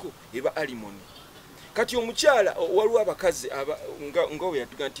kiddako eba alimony kati omukyala waliwo abakazi nga we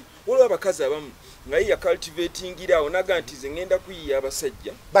yatuga nti waliwo abakazi abamu nga ye yacultivatingirawo naga nti ze ngenda kuyiya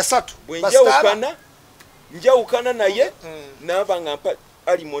abasajja basatu bwe njawukana naye naba nga mpa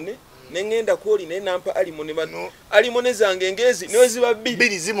alimony nengenda kwoli naye nampa alimony bano alimony zange ngezi neziba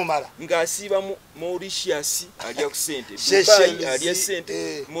bbiri zimumala ng'asiiba mu Mauritius alya ku sente Dubai alya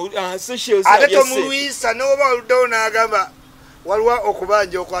sente Seychelles ate tomulwisa n'oba oluddawo n'agamba waliwo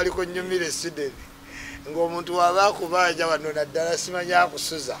okubanja okwaliko nnyumire Sweden ng'omuntu waba akubanja wano naddala simanyi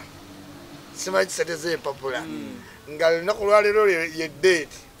akusuza simanyi sente z'empapula nga lunaku lwaleero ye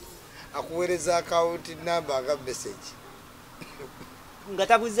date akuweereza akawunti namba nga message nga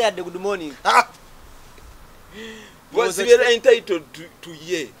tabuze yadde good morning was very entitled to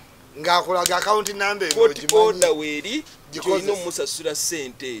ye ngakulaga account number order weri joino musasura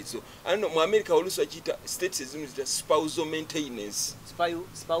sente ezo ano mu America oluso akita states ezimu zita spousal maintenance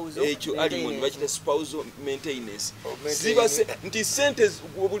echo alimony bakita spousal maintenance ziba nti sente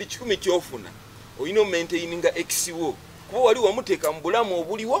buli 10 kyofuna oyino maintaininga exiwo kuba wali wamuteeka mu bulamu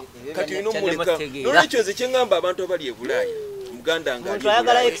obuliwo kati oyino muleka nolwekyo ze kyengamba abantu abali Ebulaya Uganda ngali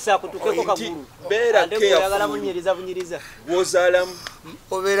ayagala ekisa kutukeko kaguru bera ke ayagala bunyiriza wozalamu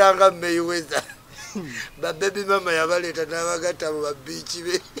oberanga Mayweather ba baby mama yabaleta n'abagata mu babichi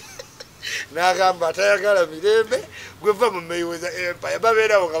be n'agamba atayagala mirembe gweva mu Mayweather empire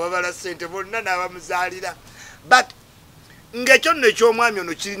baberawo nga babala sente bonna n'abamuzaalira but ngekyo nno eky'omwami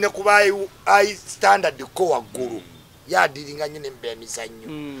ono kirina kuba high standard ko waggulu yadiringa nyine mbemizannyo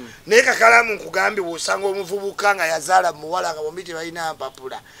naye Kakalamu nkugambye bw'osanga omuvubuka nga yazaala muwala nga bombi tebalina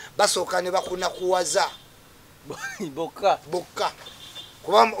mpapula basooka ne bakunakuwaza bokka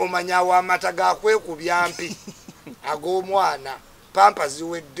kuba omanya w'amata gakwekubya mpi ag'omwana pampa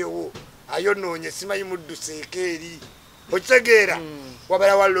ziweddewo ayonoonye simanyi mudduseeko eri okitegeera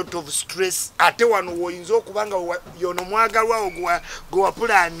wabala wa lot of stress ate wano woyinza okuba nga yono mwagalwawo gwe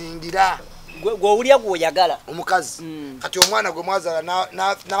wapulaningira gw'owulya gw'oyagala omukazi kati omwana gwe mwazaala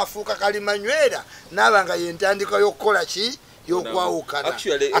n'afuuka kalimanywera n'aba nga yentandika y'okukola ki y'okwawukana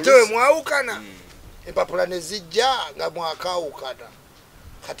ate we mwawukana empapula ne zijja nga mwakaawukana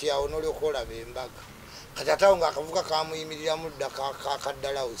kati awo n'olyoka olaba embaga kati ate awo ng'akavuka kamuyimiriramu dda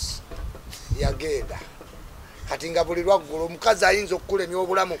kaddalawusi yagenda kati nga buli lwaggulu omukazi ayinza okukulemya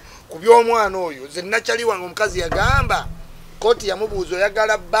obulamu ku by'omwana oyo ze nakyaliwa nga omukazi yagamba kooti yamubuuza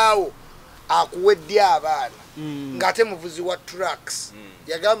oyagala bbaawo akuweddye abaana ng'ate muvuzi wa trucks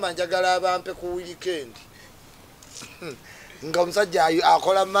yagamba njagala abampe ku weekend nga omusajja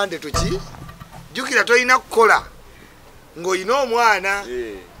akola mande tuki jukira toyina kukola ng'oyina omwana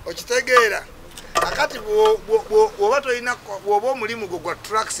okitegeera akati bw'oba toyina bw'oba omulimu gwo gwa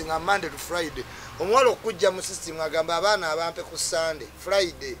trucks nga Monday to Friday omuwala okujja mu system agamba abaana abampe ku Sunday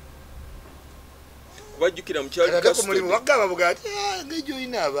Friday kubajjukira mu child custody wagamba bugati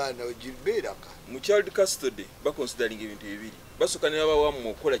ng'ejoyina abaana ogibeeraka mu child custody baconsidering ebintu bibiri basooka ne babawamu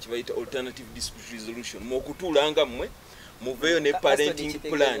okukola kye bayita alternative dispute resolution mu okutuulanga mmwe muveyo ne parenting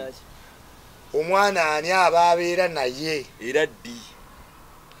plan. Omwana ani ababeera naye era ddi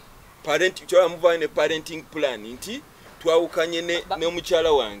parent chola muvayo ne parenting plan nti twawukanye ne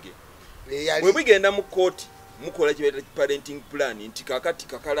omukyala wange bwe bigenda mu kooti mukola kibeera parenting plan nti kakati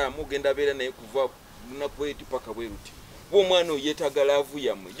kakalamu genda beera naye kuva lunaku eti paka bweruti omwana oyetaga laavu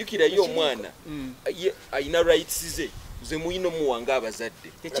yammwe jukira yo omwana ayina rights ze ze muyino muwanga abazadde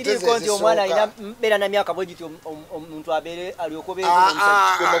tekiri konti omwana ayina beera na myaka bwegiti omuntu abeere alyokobeere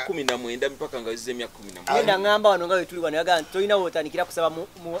omusajja 19 mpaka nga zize emyaka 19 yenda ngamba wano nga wetuli wano yaga tolina wotandikira kusaba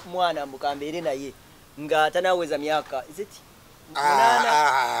mwana mukambeere naye nga tanaweza myaka izeti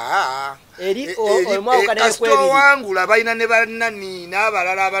eri omwaka naye kwebiri wangula balina ne banani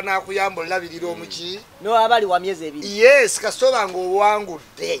n'abalala abanakuyambola birira omuki no abali wa myezi ebiri yes kasoba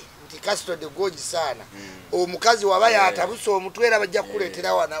ng'owangudde nti kasitode gogi sana omukazi waba yatabusa omutwe era bajja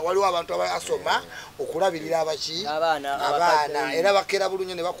kukuleetera wana waliwo abantu abasoma okulabirira abaki abaana era bakera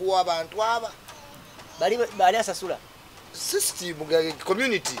bulunyo ne bakuwa abantu aba bali asasula system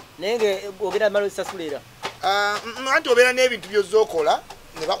community nenge ogenda malo sasula era anti obeera n'ebintu by'ozookola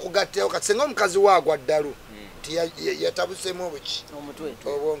ne bakugatteyo kati senga omukazi waagwa ddalu nti yatabusemu obuki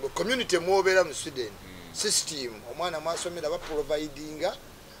obwongo community mwobeera mu Sweden system omwana mwasomera baprovidinga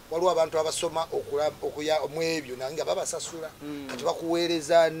waliwo abantu abasoma okuya mu ebyo nange babasasula kati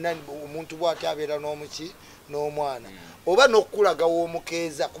bakuweereza omuntu bw'ati abeera n'omuki n'omwana oba n'okukulaga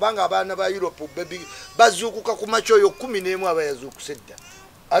w'omukeeza kubanga abaana ba Europe bazuukuka ku makya oyo 11 abayazuukuse dda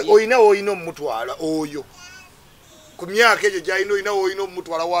oyina omutwala oyo ku myaka egyo gyalina oyina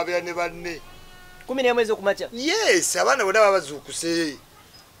omutwala wabeera ne banne 11 ez'okumakya yes abaana bonna babazuukuse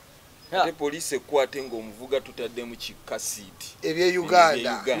ate poliisi ekwate ng'omuvuga tutadde mu kikasiiti ebye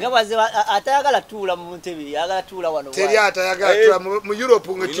Uganda nga baze atayagala tuula mu ntebe yagala tuula wano teri atayagala tuula mu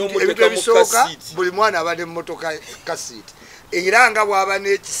Europe ebintu ebisooka buli mwana abadde mu motoka kasiiti era nga bw'aba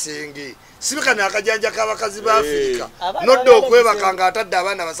n'ekisenge sibika n'akajanja k'abakazi ba Afirika nodda okwebaka ng'atadde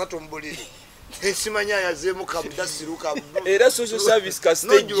abaana 3 mu buliri ensimanya yazeemu kamudasiruka era social service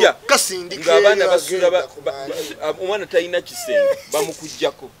kasitejja ng'abaana basula omwana talina kisenge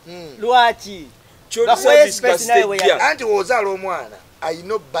bamukujjako lwaki service kasitejja anti woozaala omwana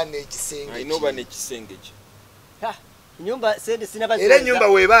ayina obba n'ekisenge kye era ennyumba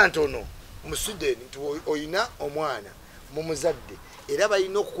weeba ntono mu Sweden nti oyina omwana mu muzadde era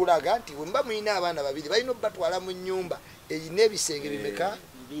balina okukulaga nti bwe muba muyina abaana babiri balina obbatwala mu nnyumba eyina ebisenge bimeka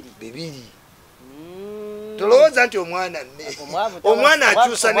bibiri tolowooza nti omwana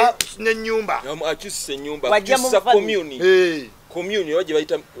akyusa n'ennyumba akyusa ennyumba akyusa commune oba gye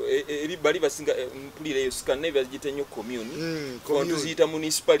bayita bali basinga mpulira eyo Scandinavia bagiyita nnyo commune tuziyita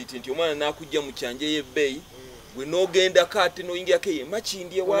municipality nti omwana n'akujja mu kyanja ey'ebbeeyi gwe n'ogendako ate n'oyingirako eyo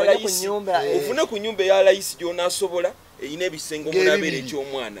emakindi ewa layisi ofune ku nnyumba eya layisi gy'onaasobola eyina ebisenge omunabeera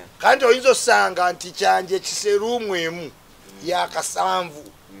eky'omwana kandi oyinza osanga nti kyanja ekiseruumu emu yakasanvu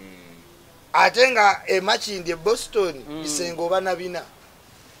ate nga emakindi Boston bisenge oba na 4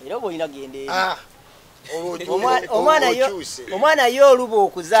 era boyina gende omwana yo oluba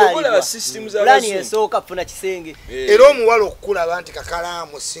okuzaalibwa plani esooka kufuna kisenge era omuwala okukulaba nti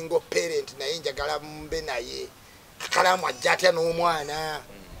kakalamu single parent naye njagala mbe naye kakalamu ajja atya n'omwana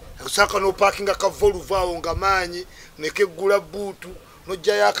akusaka n'opakinga kavoluvu awo nga maanyi nekeggula buutu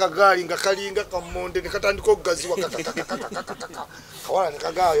nojjayo akagaali nga kalinga kamonde nekatandika okugaziwa kawala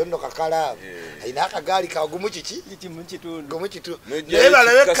nekagaayo nno kakalamu ayina akagaali kagumu kiki gumu kitundu naye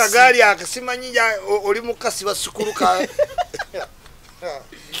balabe kagaali akasimanyi oli mukasiba sukulu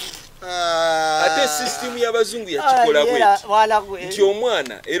ate system y'abazungu yakikola bweti nti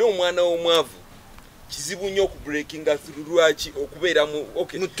omwana era omwana w'omwavu kizibu nnyo okubreakinga through lwaki okubeera mu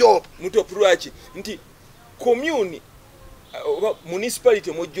top lwaki nti commune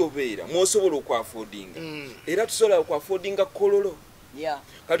municipality mojja obeera mwosobola okwaffordinga era tusobola okwaffordinga kololo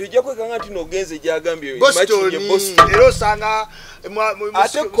kati ojja kwekanga nti nogenze gyagambye era osanga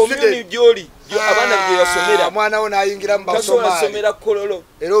ate commune gyoli abaana gye basomera omwana wo n'ayingira mu basomera kololo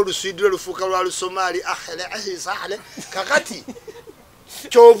era oluswidi lufuuka lwa lusomaali kakati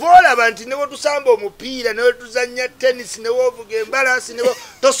kyova olaba nti newe tusamba omupiira newe tuzanya tenisi newe ovuga embalasi newe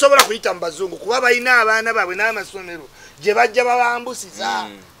tosobola kuyita mu bazungu kuba balina abaana baabwe n'amasomero gye bajja babambusiza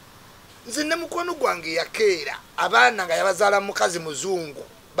nze ne mukono gwange yakeera abaana nga yabazaala mukazi muzungu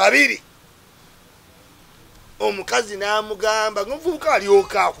 2 omukazi n'amugamba ngaomuvubuka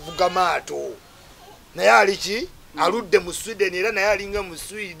alyoka akuvuga maato naye aliki aludde mu Sweden era naye alinga mu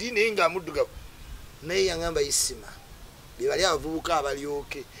Swidi naye ng'amuddugavu naye yangamba Isma bali abavubuka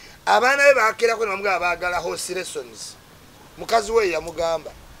abalyoke abaana be bakeerako ne bamugamba baagala horse lessons mukazi we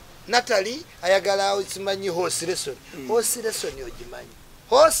yamugamba Natalie ayagala simanyi horse lesson. Horse lesson ogimanyi.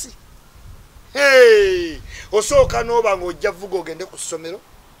 Horse. Hey! Osooka n'oba ng'ojja vuga ogende ku ssomero.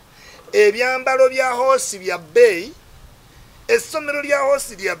 Ebyambalo bya horse bya bbeeyi. Essomero lya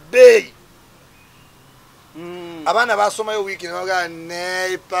horse lya bbeeyi. Abaana basomayo wiki nabaga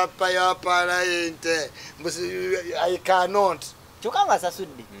ne papa ya parente. I cannot. Chokanga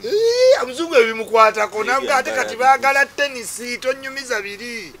sasudde. Amuzungu ebimukwatako nabwo ate kati baagala tenisi tonyumiza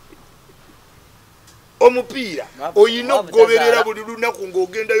biri. Omupiira oyina okugoberera buli lunaku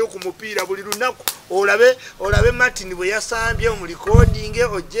ng'ogendayo ku mupiira buli lunaku olabe Martin bwe yasambye mu recording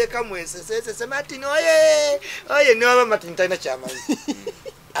ojjeka mwesesese Martin oye ne waba Martin talina kyamayi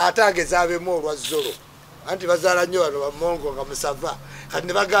ate agezaabeemu olwa zolo anti bazaala nnyo bano bamongo nga musava kati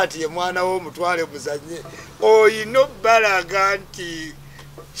ne bagaa nti ye mwana w'omutwale muzanye oyina obbalaga nti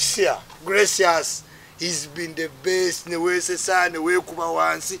gracious. He's been the best. Ne weesesa ne weekuba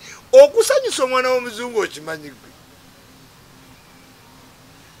wansi okusanyusa omwana w'omuzungu okimanyi gwe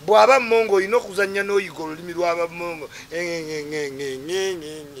bw'aba mmongo olina okuzannya n'oyiga olulimi lw'aba mmongo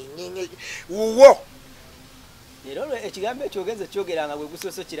wuwo leero ekigambo ekyogenze kyogeranga bwe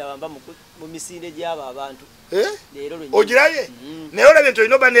gusoso kirabamba mu misinde gy'abo abantu ogirabye naye olabye nti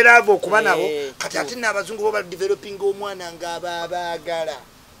olina oba ne laava okuba nabo kati ate n'abazungu bo badevelopinga omwana ng'aba abaagala.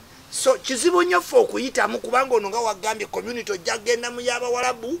 So kizibu nnyo ffe okuyitamu kubanga ono nga wagambye community ojja genda mu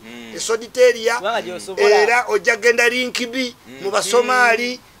y'Abawarabu esoditeria era ojja genda linkibi mu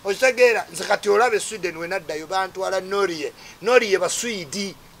Basomaali okitegeera nze kati olabe Sweden we naddayo bantwala Norrie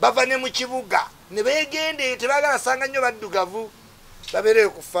Baswidi bava ne mu kibuga ne beegende tebaagala sanga nnyo baddugavu babeereyo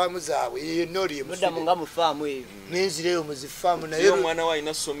ku faamu zaabwe Norrie nga mu faamu eyo nenzireyo mu zifaamu naye omwana we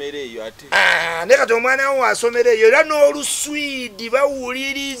alina ssomero eyo ate ne kati omwana we asomero eyo era n'Oluswidi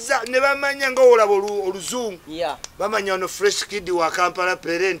bawuliriza ne bamanya nga olaba Oluzungu bamanya ono fresh kid wa Kampala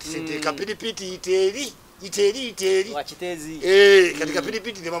parent nti kapiripiti iteeri kati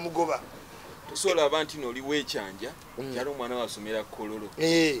kapiripiti ne bamugoba tosobola abantu noli weekyanja kyali omwana we asomera Kololo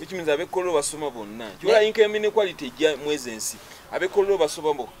ekimiza ab'ekololo basoma bonna kyolayinka inequality ejja mwezi ensi ab'ekololo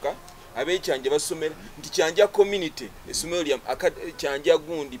basoma bokka abekyanja basomera nti kyanja community essomero lya kyanja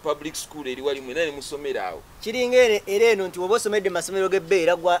gundi public school eri wali mwena ne musomera awo kiringa era eno nti woba osomedde masomero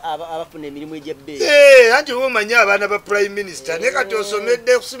g'ebbeera gwa abafuna emirimu egy'ebbeera anti omanya abaana ba prime minister ne kati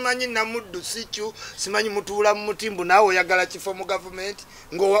osomedde simanyi Namuddu Sichu simanyi Mutuula mu Mutimbu naawe oyagala kifo mu gavumenti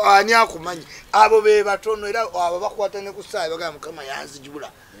ng'ani akumanyi abo be batono era abo bakwata ne ku ssaawa bagamba Mukama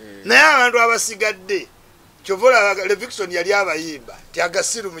yanzijula naye abantu abasigadde Chovola Levikson yali abayimba ti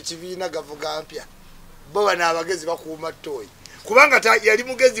agasiru mu kibiina gavuga mpya bo bana abagezi bakuuma toyi kubanga yali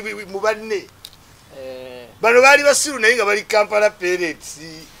mugezi mu banne bano bali basiru naye nga bali Kampala parents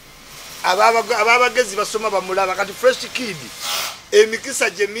ababagezi basoma bamulaba kati fresh kid emikisa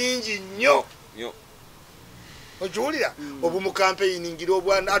gye mingi nnyo ojuulira obu mu campaign ngiro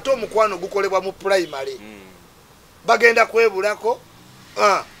obwana ate omukwano gukolebwa mu primary bagenda kwebulako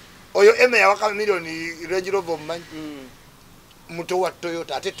oyo emeya waka milioni Range Rover mmanyi muto wa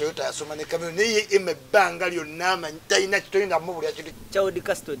Toyota ate Toyota yasoma ne kamera naye eme banga lyonna amanyi talina kitoyinga mubulya kiti child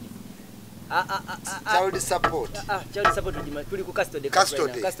custody child support tuli ku custody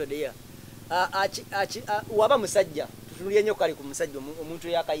waba musajja tutunulye nnyo kali ku musajja omuntu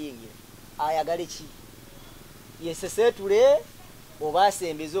yakayingira ayagala ki yesesetule oba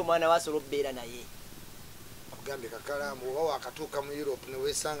asembeze omwana wasobola obbeera naye gambe kakalamu oba wakatuuka mu Europe ne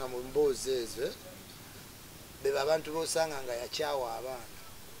weesanga mu mboozi ezo beba abantu bosanga nga yakyawa abaana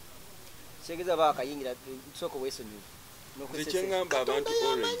segeza bakayingira soko weesonyiwa n'okwekyengamba abantu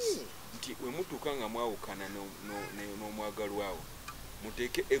always nti we mutuuka nga mwawukana n'omwagalwawo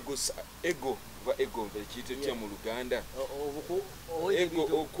muteeke ego ekiyite kya mu Luganda ego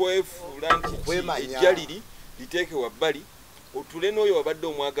okwefuula nti ejjaliri liteeke wabbali otule n'oyo wabadde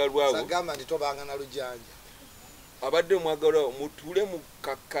omwagalwawo sagamba nti tobanga na lujanja abadde omwagalwawo mutule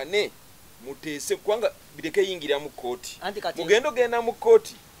mukakkane muteese kubanga bireke yingira mu kooti mugenda ogenda mu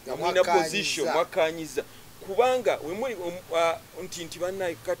kooti nga mulina position mwakanyiza kubanga wemuli nti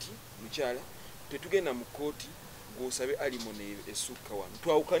bannaye kati mukyala tetugenda mu kooti gwosabe alimone esukka wano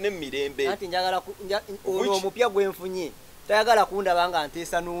twawukane emirembe anti njagala ono omupya gwenfunye tayagala kundaba nga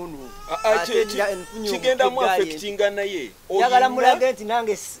nteesa n'onu kigenda mu affectinga naye njagala mulage nti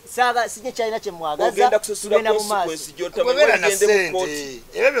nange sinye kyalina kye mwagaza ogenda kusasula consequence gy'otamanyi wagende mu kooti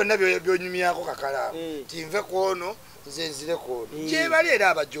ebyo byonna byonyumyako kakalamu tinve kwono nze nzire kwono gyebali era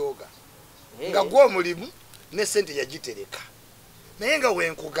abajooga nga gw'omulimu ne sente yagitereka naye nga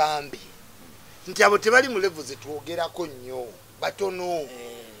wenkugambye nti abo tebali mu level zetwogerako nnyo batono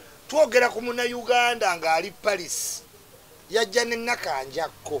twogera ku muna Uganda ng'ali Paris yajja ne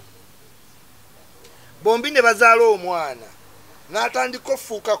nakanjakko bombi ne bazaala omwana n'atandika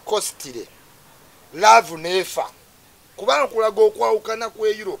ofuuka kostire laavu neefa kubanga kulaga okwawukana ku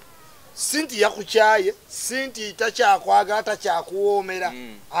Europe sinti yakukyaye sinti takyakwaga takyakuwoomera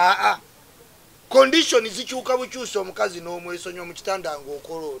condition zikyuka bukyusa omukazi n'omwesonya omukitanda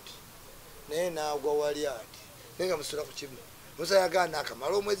ng'okola oti naye naagwa wali ati naye nga musula ku kimu musayagana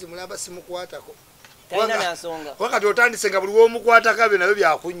akamala omwezi mulamba simukwatako wakati otandise nga buli womukwatako byo nabyo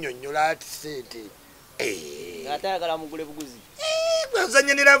byakunnyonnyola ati sente atayagala mugule buguzi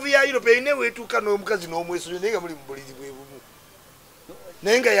bazanya ne laavu ya Europe erina weetuuka n'omukazi n'omwesonya naye nga muli mu buliri bwe bumu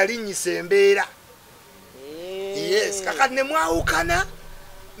naye nga yalinnyisa embeera yes kakati ne mwawukana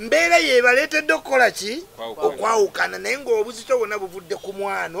mbeera yebaleetedde okukola ki okwawukana naye ng'obuzito bwonna buvudde ku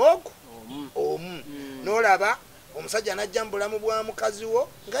mwana ogwo omu n'olaba omusajja n'ajja mu bulamu bwa mukazi wo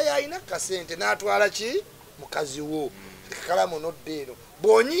nga yalina kasente n'atwala ki mukazi wo kakalamu nodda eno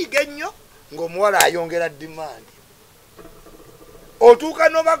bw'onyiiga ennyo ng'omuwala ayongera dimandi otuuka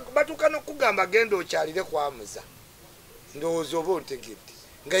batuuka n'okugamba genda okyalire kwamuza ndowooza oba ontegedde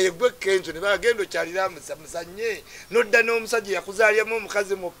nga yegwe kenzo ne bagenda okyalira musanye nodda n'omusajja yakuzaalyamu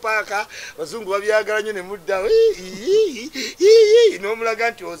omukazi mu paaka abazungu babyagala nnyo ne mudda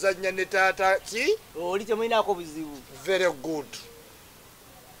n'omulaga nti ozannya ne taata ki oli temulinaako buzibu very good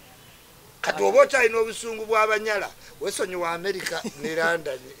kati oba okyalina obusungu bw'abanyala wesonyiwa America ne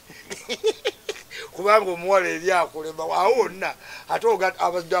London kubanga omuwala eri akulema awo wonna ate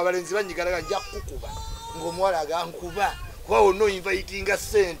abalenzi banyigalaga nja kukuba ng'omuwala agankuba kuba wonna oyinvayitinga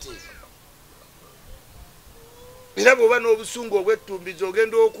ssente era bw'oba n'obusungu obwettumbizi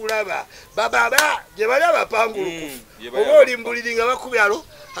ogenda okulaba bababa gye bali abapangulukufu oba oli mbuliri nga bakubyalo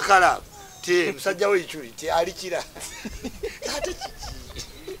akalamu ti musajja we ikyuli ti alikira ate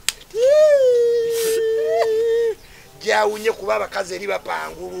gyawunye kuba abakazi eri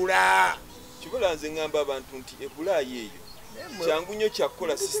bapangulula kibula nze ngamba abantu nti Ebulaya eyo kyangu nnyo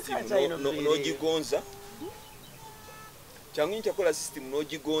kyakukola system n'ogigonza kyangu nnyo kyakukola system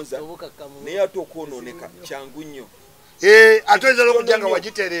n'ogigonza naye ate okwonooneka kyangu nnyo ate oyinza n'okujja nga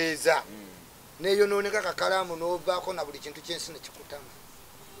wagitereeza neeyonooneka kakalamu n'ovaako na buli kintu ky'ensi ne kikutama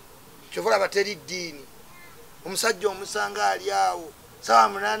kyova olaba teri ddiini omusajja omusanga ali awo sawa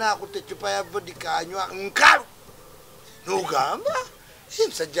 8 akutte ecupa ya vodika anywa nkalu n'ogamba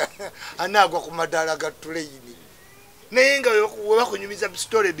musajja anaagwa ku madaala ga tuleyini naye nga webakunyumiza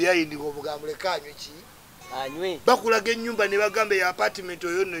sitole behind ng'omugambo leka anywe ki anywe bakulaga ennyumba ne bagamba ya apartment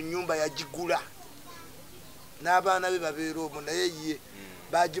oyo no ennyumba yagigula n'abaana be babeera omwo naye ye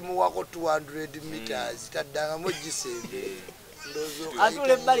bagimuwako 200 meters taddangamu ogisembe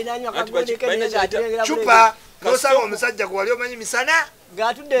atule ebbali n'anywa cupa nosanga omusajja gwe wali omanyi misana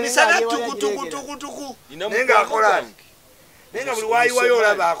tukutukutuku naye ng'akola ati naye nga buli waayiwayo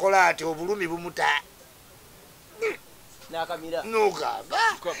olaba akola ati obulumi bumuta n'ogamba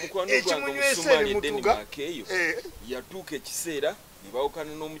ekimunywesa ebimutuga yatuuka ekiseera ne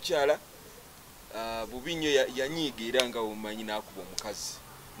bawukana n'omukyala bubi nnyo yanyiiga era nga omumanyi n'akuba omukazi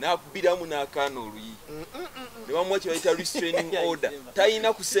n'akubiramu n'akaana oluyi ne bamuwa kye bayita restraining order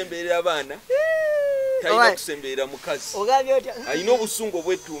talina kusemberera baana talina kusemberera mukazi alina obusungu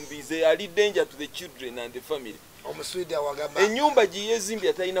obwettumbize ali danger to the children and the family omuswidi awagamba ennyumba gye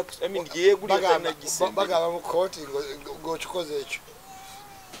yeezimbye talina gye yeegulira talina gisembera bagamba mu kooti ng'okikoze ekyo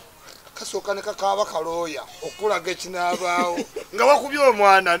kasooka ne kakaaba kalooya okulaga ekinaabaawo nga wakubye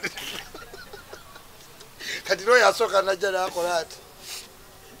omwana kati looya asooka najja n'akola ati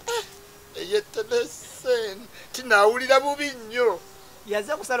eyetenesen tinaawulira bubi nnyo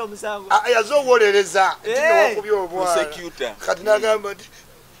yaza kusala omusango yaza owolereza tinawakubye omwana kati n'agamba nti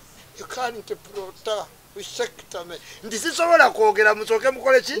you can't protect ushekitame ndi sisobola kwogera musooke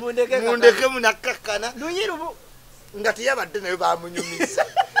mukole ki mundeke munakkakkana nga teyabadde nayo bamunyumiza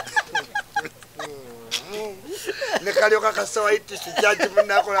ne kalyoka kasawaitisi jaji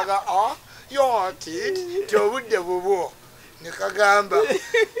munakolaga yoti ti obudde bubwo ne kagamba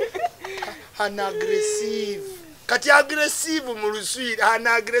anagressive kati aggressive mu luswiri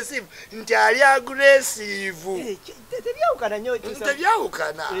anagressive nti ali aggressive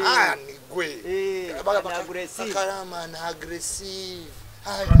tebyawukana ni gwe bakalama anagressive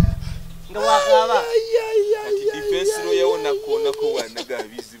nga wakaba defense lawyer wonako wanaga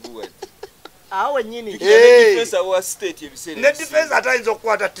bizibu wati awo nyini defense awa state ebiseera ne defense atayinza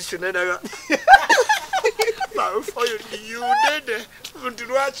okukwata tissue nenaga for you did nti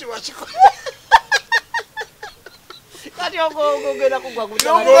lwaki wakikola kati ogogenda kugwa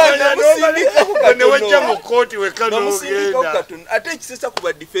newejja mu kooti weka n'ogenda ate ekisesa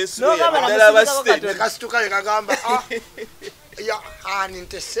kuba defense lawyer naddala aba state kasituka lekagamba yani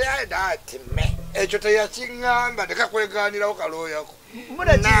nti said that me ekyo teyakiŋŋamba tekakwegaanirawo kalooyako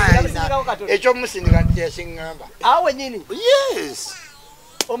ekyo musindika teyakiŋŋamba awe nyini yes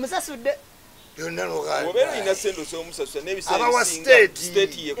omusasudde byonna obeera olina sente osobomusasula abawa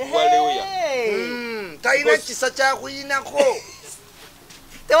state yekuwa leoya talina kisa kyakuyinako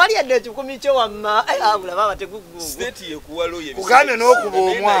tewali yadde ekikumi kyo wamma bulaba abategugungu state yekuwa leoya kugambe n'okuba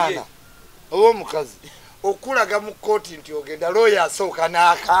omwana oba omukazi okulaga mu kooti nti ogenda looya asooka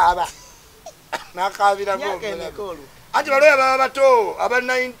n'akaaba n'akaabiramu anti balooya baba bato aba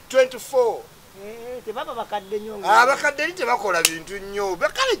 924 tebaba bakadde nnyo abakadde eri tebakola bintu nnyo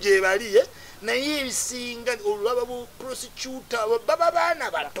bakale gye bali naye ebisinga olwaba bu prosecutor baba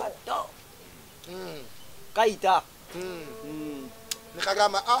baana bato kayita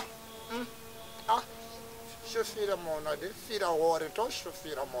nekagamba shofira monade fira wore to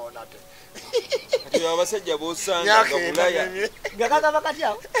shofira monade abasajja bosanga gabulaya gakagamba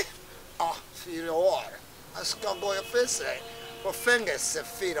katya fira wore asikagoya fese ofengese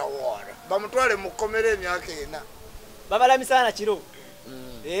fira wore bamutwale mukomere emyaka ena babalamisana kiro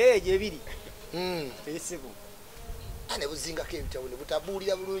gyebiri esibu ane buzingako ebitabo ne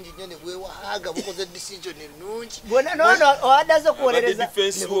butabuulira bulungi nnyo ne bwewahaga bukoze decision ennungi nono owadaze okuwolereza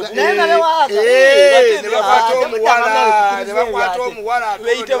ne bakwata omuwala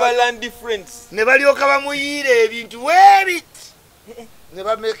beyita ba land difference ne balyoka bamuyiira ebintu weebiti ne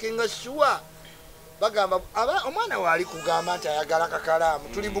bamakinga sure bagamba omwana waali kugamba nti ayagala kakalaamu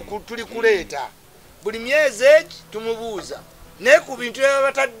tuli kuleeta buli myezi egi tumubuuza naye ku bintu byaba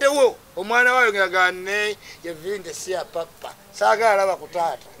bataddewo omwana waayo ngagane yevinde si ya papa saagala alaba ku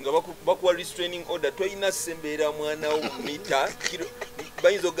taata nga bakuwa restraining order toyina Sembela mwana wo mita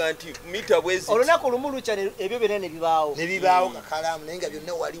bayinza oga nti mita bwezi olunaku lumu luca ebyo byonna ne bibaawo kakalaamu naye nga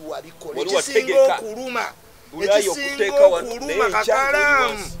byonna wali wabikola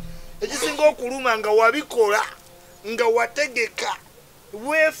ekisinga okuluma nga wabikola nga wategeka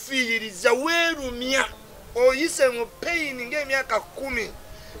weefiiriza weerumya oyise mu pain ng'emyaka 10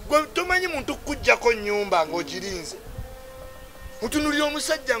 gwe tomanyi muntu kujjako nnyumba ng'ogirinze mutunulira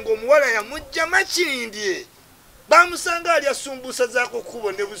omusajja ng'omuwala yamujja makindye bamusanga ali asumbuusa zaako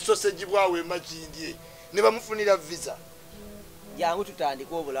kkubo ne busoseji bwawe makindye ne bamufunira visa jangu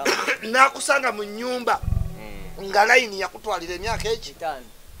tutandika obulamu n'akusanga mu nnyumba nga layini yakutwalira emyaka egi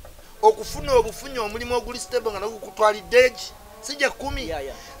okufuna obufunyi omulimu oguli stable nga nagukutwalidde egi sijja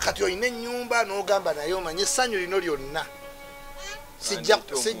 10 kati olina ennyumba n'ogamba naye omanye essanyu lino lyonna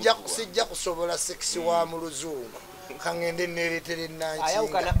sijja kusobola sekisi wa mu luzungu kangende neeretera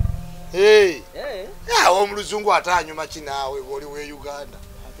enankinga awo omuluzungu ate anyuma kinaawe bwoli we Uganda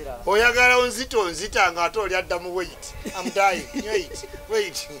oyagala onzita nga ate oli adda mu wait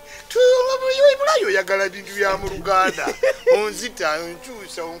Ebulaya oyagala bintu bya mu Luganda onzita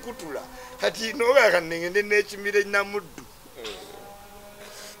onkyusa onkutula kati nogaa kanengende n'ekimire namuddu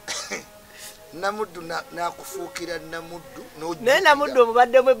namuddu nakufuukira namuddu naye namuddu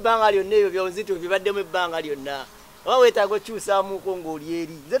omubaddemu ebbanga lyonna ebyo byonzito bibaddemu ebbanga lyonna oba weetaaga okyusaamuko ng'oli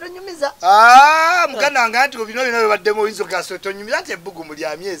eri nze tonyumiza muganda wange nti bino bino bibaddemu oyinza ogaso tonyumiza nti ebbugumu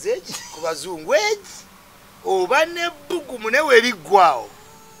lya myezi egi ku bazungu egi oba n'ebbugumu ne weriggwawo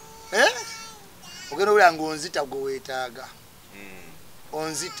ogenda obulira ng'onzita gwe weetaaga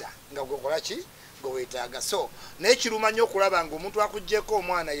onzita nga gwekola ki gwe weetaaga so naye kiruma nnyo okulaba ng'omuntu akuggyeko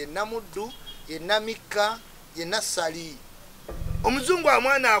omwana ye namuddu ye namika ye nassali omuzungu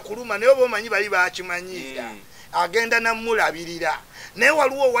amwana akuluma naye oba omanyi bali bakimanyiira agenda namulabirira naye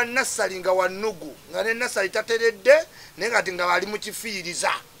waliwo owa nassali nga wannugu nga ne nassali tateredde naye kati nga bali mu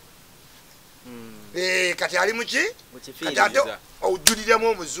kifiiriza kati ali muki kati ate ojuliremu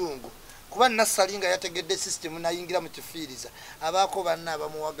omuzungu kuba nassali nga yategedde system nayingira mu kifiiriza abaako banna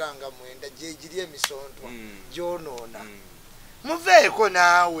abamuwaganga mwenda gyegiri emisontwa gyonoona muveeko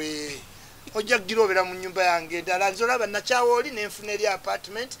naawe ojja kugira obeera mu nnyumba yange endala nze olaba nakyawa oli nenfuna eri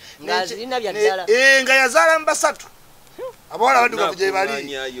apartment nga yazaala mu basatu abawala baddugavu gye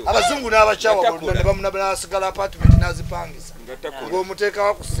bali abazungu n'abakyawa ne bamunasigala apartment n'azipangisa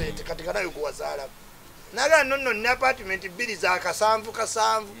ng'omuteekawo ku ssente kati nga nayo gwe wazaalamu nagaa nonno nina apartment 2 za kasanvu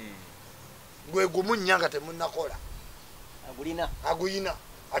gwe gumu nnya nga temunnakola aguyina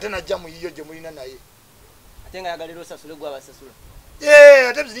ate najja mu yiyo gye mulina naye ate nga yagalira osasule gwe abasasula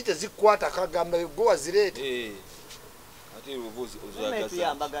ate ziri tezikwata kagamba gwe wazireeta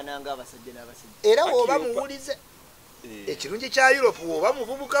era woba muwulize ekirungi kya Europe woba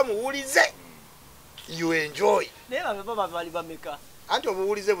muvubuka muwulize you enjoy naye bameka anti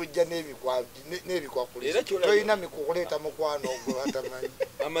obuwulize bujja n'ebikwakulira toyina mikukuleeta mukwano ogwo batamanyi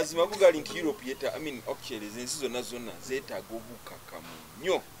amazima go gali nti Europe yeta actually ensi zonna zeetaaga obukakamu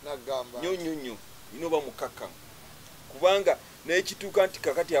nnyo nnyo inoba mukakamu kubanga n'ekituuka nti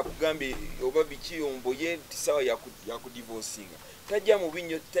kakati akugambye oba biki omboye tisawa yakudivorcinga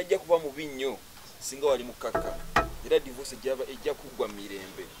tajja kuba mubi nnyo singa wali mukakamu era divorce ejja kugwa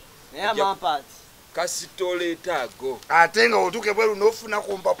mirembe kasitoleetaago ate nga otuuke bweru n'ofuna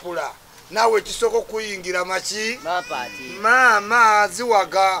ku mpapula naawe ekisooka okuyingira maki maama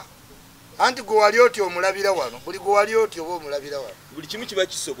ziwaga anti gwe wali oti omulabira wano buli gwe wali oti oba omulabira wano buli kimu kiba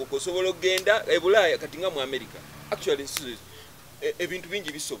kisoboka osobola okgenda ebulaaya kati nga mu America actually ebintu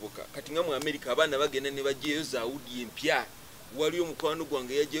bingi bisoboka kati nga mu America abaana bagenda ne bajjeyo zaawudi empya wali omukwano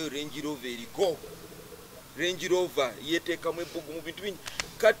gwange yajjayo Range Rover eriko Range Rover yeteekamu ebbugu mu bintu bingi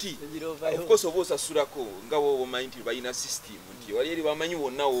kati of course oba osasulako nga bo omanyi nti balina system nti wali eri bamanyi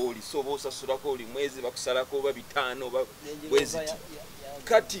wonna wooli so oba osasulako buli mwezi bakusalako oba 5 oba bwezi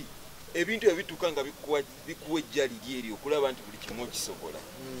kati ebintu ebituuka nga bikuwa ejjali lyeri okulaba nti buli kimu okisobola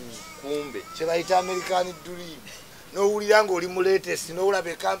kumbe kyebayita American dream n'owulira ng'oli mu latest n'olaba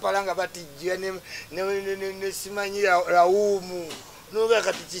e Kampala nga batijja ne simanyi rawuumu n'oba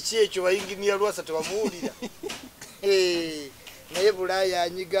kati kiki ekyo bayinginiya lwasa tebamuwulira naye Bulaaya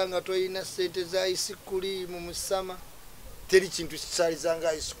anyiga nga toyina ssente za isikulimu mu ssama teri kintu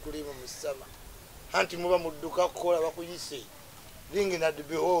kisalizanga isikulimu mu ssama anti muba mudduka kukola bakuyise ring and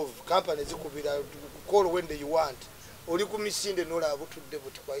behave company zikubira call when you want oli ku misinde n'olaba butudde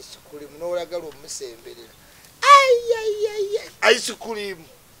buti kwa isikulimu n'olagala omusemberera isikulimu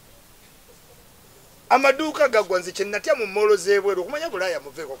amaduuka gagwa nze kyenatya mu mmolo z'ebweru okumanya Bulaaya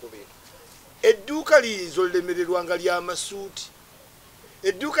muveeko ku bintu edduuka liizo liremererwa nga ly'amasuuti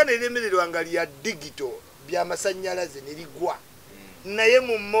edduuka ne liremererwa nga lya digito by'amasannyalaze ne ligwa naye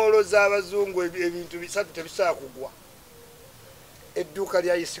mu mmolo z'abazungu ebintu bisatu tebisobola kugwa edduuka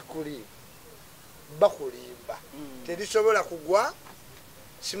lya isikulimu bakulimba terisobola kugwa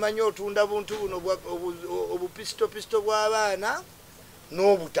simanyi otunda buntu buno obupisitopisito bw'abaana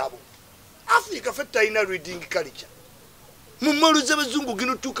n'obutabo Africa ffe talina reading culture mu mmolo z'abazungu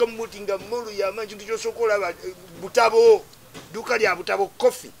gino tuuka mu muti nga mmolo y'amanyi kintu kyosooka olaba butabo duuka lya butabo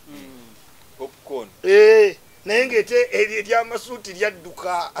coffee popcorn naye ng'ete ery'amasuuti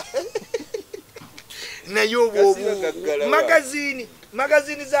lyadduka naye obwo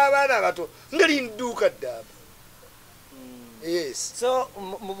magazini z'abaana abato nga linduuka ddaaba yes so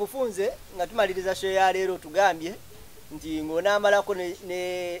mu bufunze nga tumaliriza show ya leero tugambye nti ng'onaamalako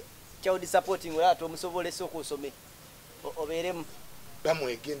ne child supporting olaba omusobolesa okusome obeeremu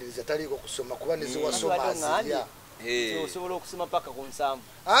bamwegendereza taliiko kusoma kuba neziwasoma azirya osobola okusoma paka ku 7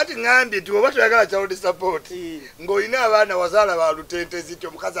 ati ngambye nti oba toyagala child support ng'olina abaana wazaala ba lutente zityo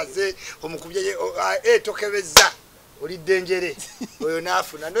omukazi aze omukubye tokebeza olidde njere oyo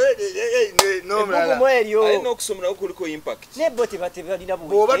naafuna alina okusomerawo kuliko impact nebo tebalina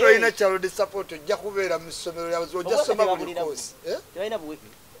bw'oba tolina child support ojja kubeera mu ssomero lyabuzi ojja soma buli koosi tebalina buweke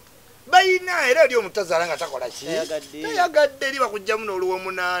bayina era oli omutazaala nga takola ki tayagadde eri bakugjamu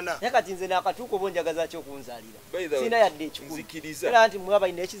n'olw'omunaana naye kati nze n'akatuuko oba onjagaza ki okunzaalira sina yadde ekikulu era nti mwe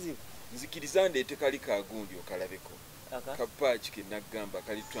balina ekizibu nzikiriza ndeete kali kagundi okalabeko kapaaki ke naggamba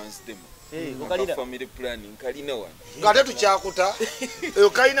kali transdemo family planning kalina wano ng'ate tukyakuta eyo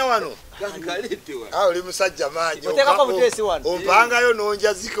kalina wano kaleetewa oli musajja maanyi oteekako buteesi wano ompangayo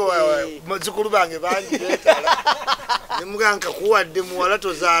n'onjaziko mazukulu bange bangi beetala nemugaa nkakuwadde muwala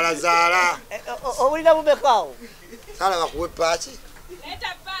tozaalazaala obulina bumekaawo saala bakuwe paaki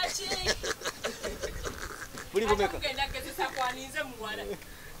buli bumeka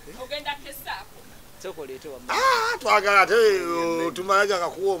twagala ate tumalaga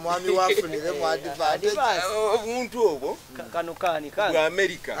kakuwa omwami wafunire mu advantage omuntu obwo kano kaani bwa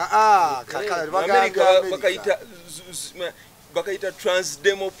America bakayita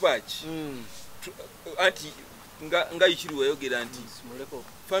transdemo patch anti nga ichiri wayogera nti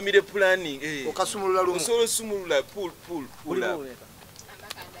family planning okasumulula lumu osobola osumulula pull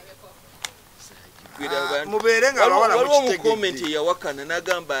mubeere nga abawala mukitegedde yawakana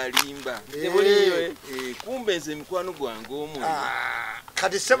n'agamba alimba kumbe nze mikwano gwange omwo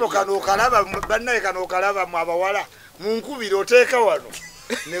kati ssebo kano okalaba bannaye kano okalaba mu abawala mu nkubiri oteeka wano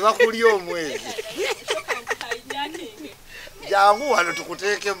ne bakulya omwezi jangu wano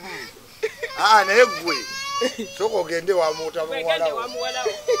tukuteekemu naye ggwe soka ogende wamuuta muwalawo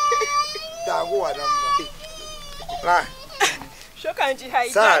jangu wanamma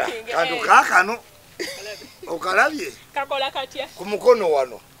Sara kantu kaakano okalabye kakola katya ku mukono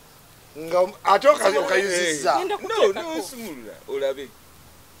wano ate okayuzizza no simulula olabe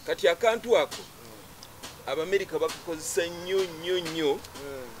kati akantu ako Abamerika bakukozesa nnyo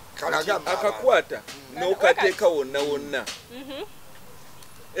akakwata n'okateeka wonna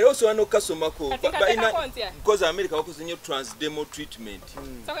era osobola n'okukasomako because America bakoze nnyo transdermal treatment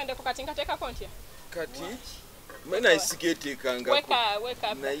kati mena isiketeekangako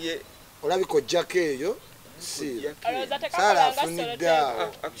naye olabika ojjako eyo Sara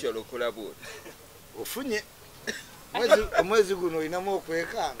afuniddeawo actually okola bwoti ofunye omwezi guno olinamu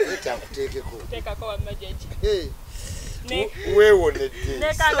okwekanga etakuteekeko weewonedde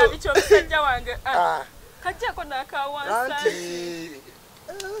nekanga bicho omusajja wange kajjako n'akawansa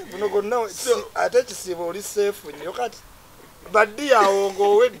buno gonna ate kisiiba oli seefu nnyo kati baddi yawo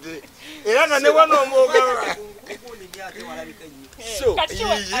ng'owedde era nga ne wano omwogala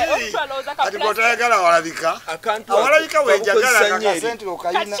kati bw'otayagala awalabika awalabika weejagala kakasente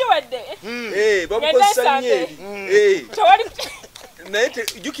okayina bamukozesa nnyo naye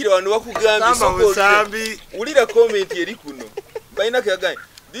jjukira wano bakugambye wulira comment eri kuno balina kagambye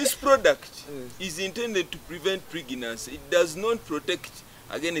this product is intended to prevent pregnancy. It does not protect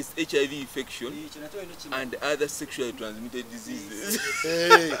against HIV infection and other sexually transmitted diseases.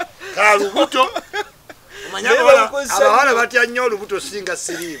 Kalubuto abawala batya nnyo olubuto singa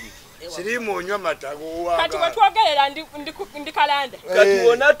siriimu siriimu onywa matago wanga kati batwogerera ndi kalanda kati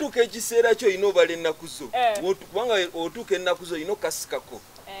wonatuuka ekiseera kyo olina obala ennaku zo kubanga otuuka ennaku zo olina okasikako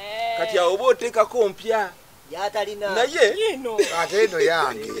kati awo oba oteekako mpya naye ate eno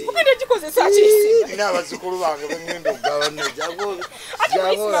yange ugende gikozesa kisi ina abazzukulu bange bengenda okugabana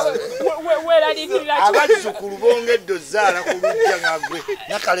abazzukulu bongedde ozaala ku lujja nga gwe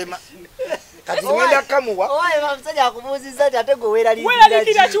nakalema kati ngenda kamuwa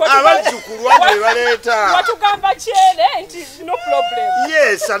abazzukulu wange baleeta watugamba kyere nti no problem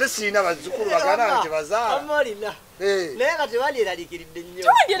yes ate sirina abazzukulu bagana nti bazaala naye kati wandyeraliikiridde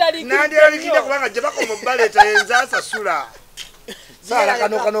nnyo nandyeraliikidde kubanga gye bakoma baleeta yenza asasula saala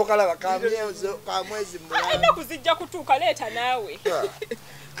kano kalaba kamwezi ennaku zijja kutuuka leeta naawe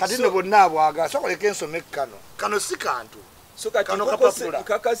kati no bonna abwaga sokoleka ensome kano si kantu kano kapapula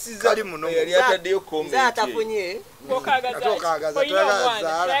kali muno yali ataddeyo atafunye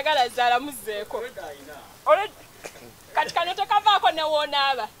oyagala zaala muzzeeko kati kano tekavaako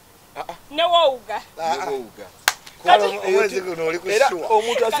newoonaaba newowuga omwezi guno oli era kusuwa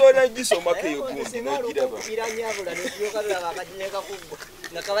omuntu asobola gisomako eyo gundi n'ogiraba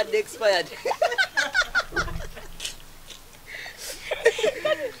nga kabadde expired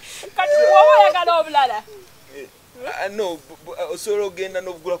kati woba oyagala obulala no osobola ogenda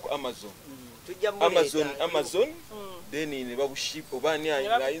n'obugula ku Amazon then ne babuship oba ani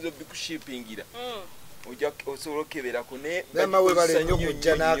ayinza obikushipingira osobola okeberako nemawe bale nnyo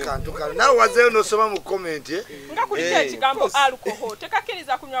kujja n'akantu kano naawe wazeeyo n'osoma mu komenti nga kuliko ekigambo alcohol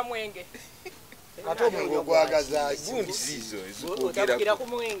tekakkiriza kunywa mwenge ate omwenge ogwagaza gundi zizo otabukira ku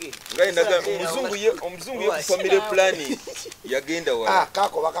mwenge ngaendaga omuzungu ye ku family planning yagenda wala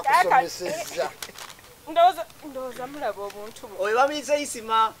kako bakakusomesezza ndowooza mulaba obuntu oyo bamuyise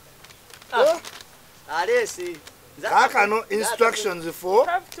Isma alesi kakano instructions for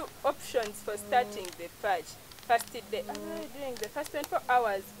have two options for starting the purge fasted day during the first 24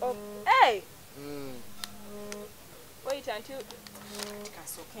 hours of wait until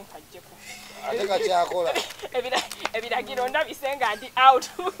kasoke nkajjeko ate kakyakola ebiragiro ndabisenga ndi out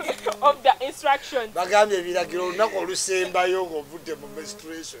of the instructions bagambye ebiragiro olunaku olusembayo ng'ovudde mu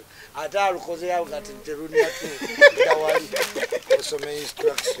menstruation ate alukoze yawo kati terunnatu tawali osome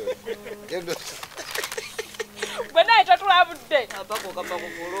instruction bwenaye tatulabudde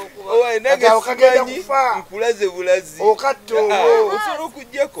okagenda kufa nkulaze bulazi okatto osobola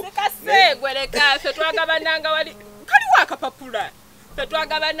okugjako sikasegwereka ffe twagabananga wali kaliwo akapapula ffe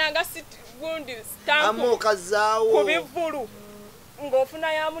twagabananga gundi stampu ku bivulu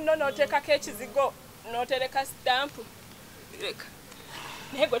ng'ofuna ya muno n'oteekako ekizigo n'otereka stampu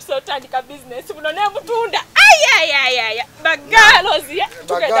naye gwe tusobola otandika bizinesi buno n'ebutunda ayayayaya bagalozi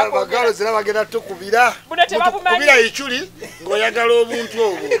era bagenda tukubira kubira ichuli ng'oyagala obuntu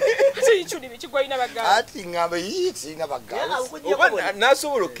obwo ichuli bikigwalina bagalo ati ngamba yirina bagalo oba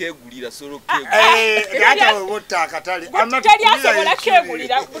nasobola okegulira ate webota akatale teri asobola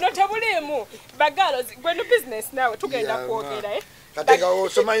kegulira buno tebulimu bagalozi gwe no business nawe tugenda kwogera kati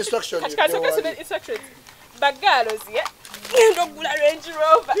osoma instruction bagalozi ngenda okugula Range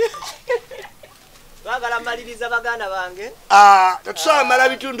Rover bagala maliriza baganda bange tetusobola mala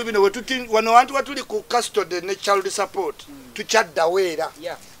bitundu bino wano wantu watuli ku custody ne child support tukyaddaweera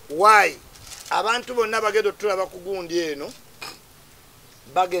why abantu bonna bagenda otulaba ku gundi eno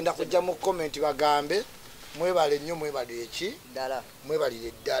bagenda kujja mu comment bagambe mwebale nnyo mwebale eki ddala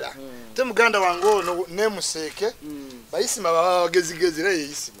mwebalire ddala te muganda wange ono ne Museeke bayisima baba bagezigezi naye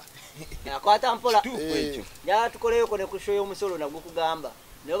Isma akwata mpola ya tukoleyo ne kusho y'omusolo nagwo kugamba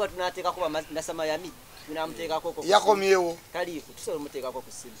naye batunateekako nasamayami tunamuteekako yakomyewo taliiku tusobola muteekako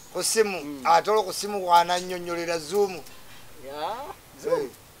ku simu atolo ku simu wanannyonnyolera Zoom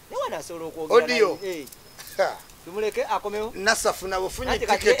newana okwogera audio tumuleke akomewo nasafuna bufunye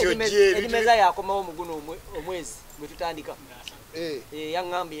tiketi ojje edimeza yakomawo muguno omwezi mwe tutandika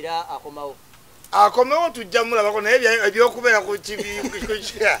yaŋŋambira akomawo tujja mulabako naye ebyokubeera ku TV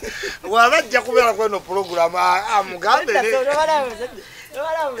wabajja kubeera kweno program amugambe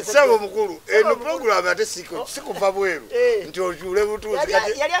sebo mukulu eno program ate sikuva bweru nti ojuule butuuzi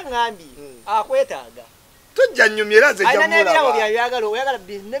yali aŋŋambye akwetaaga tojja nnyumyera nze jamulaba oyagala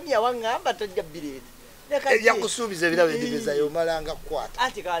bizinesi yawaŋŋamba tojja bireeta yakusuubiza ebirabo edimeza yomalanga kukwata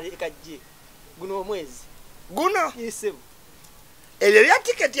anti kajje guno omwezi guno isebo ebyo bya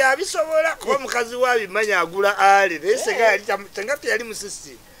tiketi abisobola kuba mukazi wabimanya agula ali naye senga teyali mu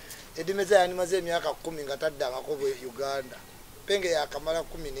system edimeza yandimaze emyaka 10 nga taddangako bwe Uganda penge yakamala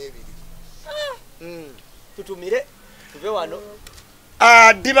 12 tutumire tuve wano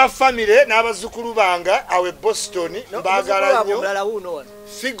diba family n'abazukulu banga awe Boston mbagala nnyo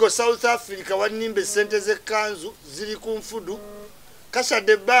Figo South Africa wanimbe sente z'ekkanzu ziri ku nfudu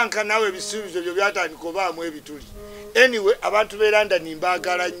Kasade banka nawe ebisuubizo byo byatandika obaamu ebituli anyway abantu be London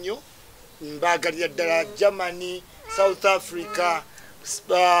mbagala nnyo mbagalira ddala Germany South Africa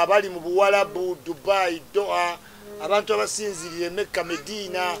bali mu Buwalabu Dubai Doha abantu abasinziriye Mecca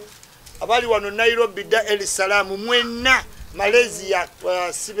Medina abali wano Nairobi Dar es Salaam mwenna Malaysia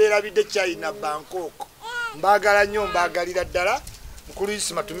Sembela bide China Bangkok mbagala nnyo mbagalira ddala mukulu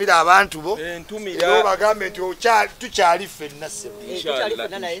Isma tumira abantu bo ntumira bagambe nti tukyali ffenna sebo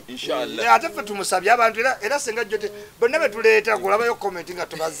inshallah ate ffe tumusabye abantu era senga jote bonna betuleeta kulabayo comment nga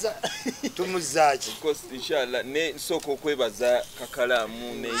tubaza tumuzaki inshallah ne soko okwebaza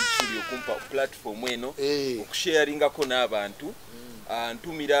kakalamu ne ikiri okumpa platform eno okusharingako n'abantu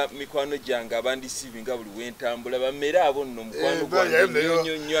ntumira mikwano gyange abandisivinga buli wentambula bamera abo nno mukwano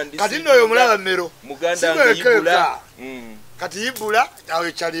gwange kati nno omulaba mmero muganda wange Ibula kati Ibula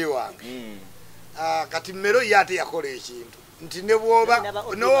awe kyali wange kati mmero yate yakola ekintu nti ne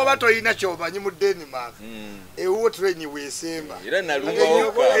bwoba toyina kyomanyi mu Denmark ewo train weesemba era nalumba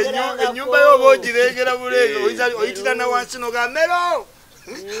ennyumba y'oba ogirengera bulengo oyitira na wansi noga mmero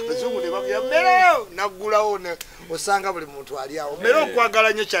bazungu ne bakuya mmero naggulawo osanga buli muntu ali awo mmero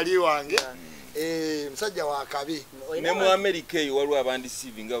okwagala nnyo kyali wange musajja wa kabi ne mu America eyo waliwo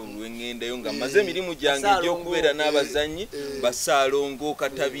abandisivinga buli lwengendayo nga maze emirimu gyange egy'okubeera n'abazanyi Basaalongo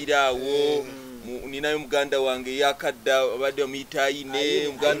Katabiraawo ninayo muganda wange yakadda abadde omuyitaine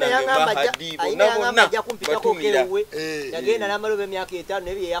muganda wange Mahadi bonna batumira yagenda n'amalobe emyaka 5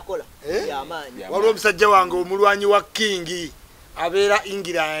 nebyo yakola byamaanyi waliwo omusajja wange omulwanyi wa King abeera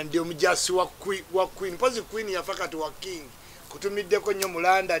England omujasi wa Queen pozi Queen yafa kati wa King kutumiddeko nnyo mu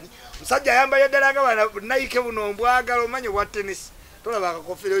London musajja ayambaye ddala nga bana Nike buno mbwagala omanye wa tennis tolaba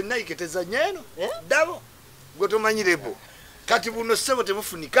akakofero Nike tezanye eno dabo gwe tomanyirebo kati buno sebo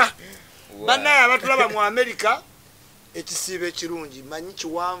tebufunika banaye abatulaba mu America ekisiibe ekirungi manyi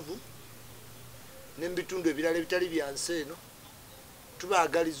kiwanvu n'ebitundu ebirala ebitali byansi eno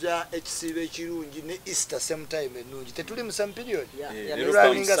tubagaliza ekisiibe ekirungi ne Easter same time ennungi tetuli mu same period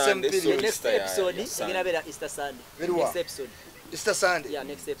next episode ngina Easter Sunday next episode Easter Sunday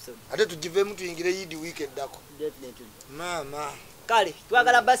next episode ate tujivemu tuyingire Eid weekend dako definitely mama kale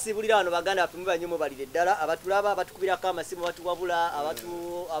twagala basi bulira wano baganda bafumbi banyomo balire ddala abatulaba abatukubirako amasimu batuwabula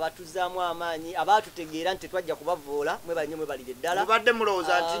abatuzaamu amaanyi abatutegeera nti twajja kubavoola mwe banyomo balire ddala mubadde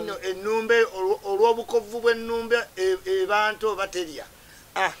mulowooza nti nno ennumba olw'obukovvu bw'ennumba ebantu baterya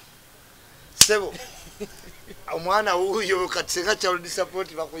sebo omwana wuuyo kati senga child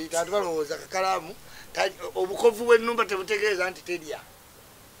support bakuyita ati balowooza kakalamu obukovvu bw'ennumba tebutegeeza nti terya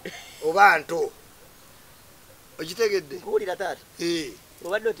oba nto okitegedde kuwulira taata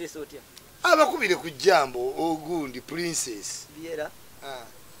obadde oteesa otya abakubire ku jjambo ogundi princess byera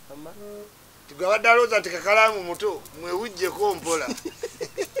tigwabadde alowooza nti kakalamu muto mwewujjeko mpola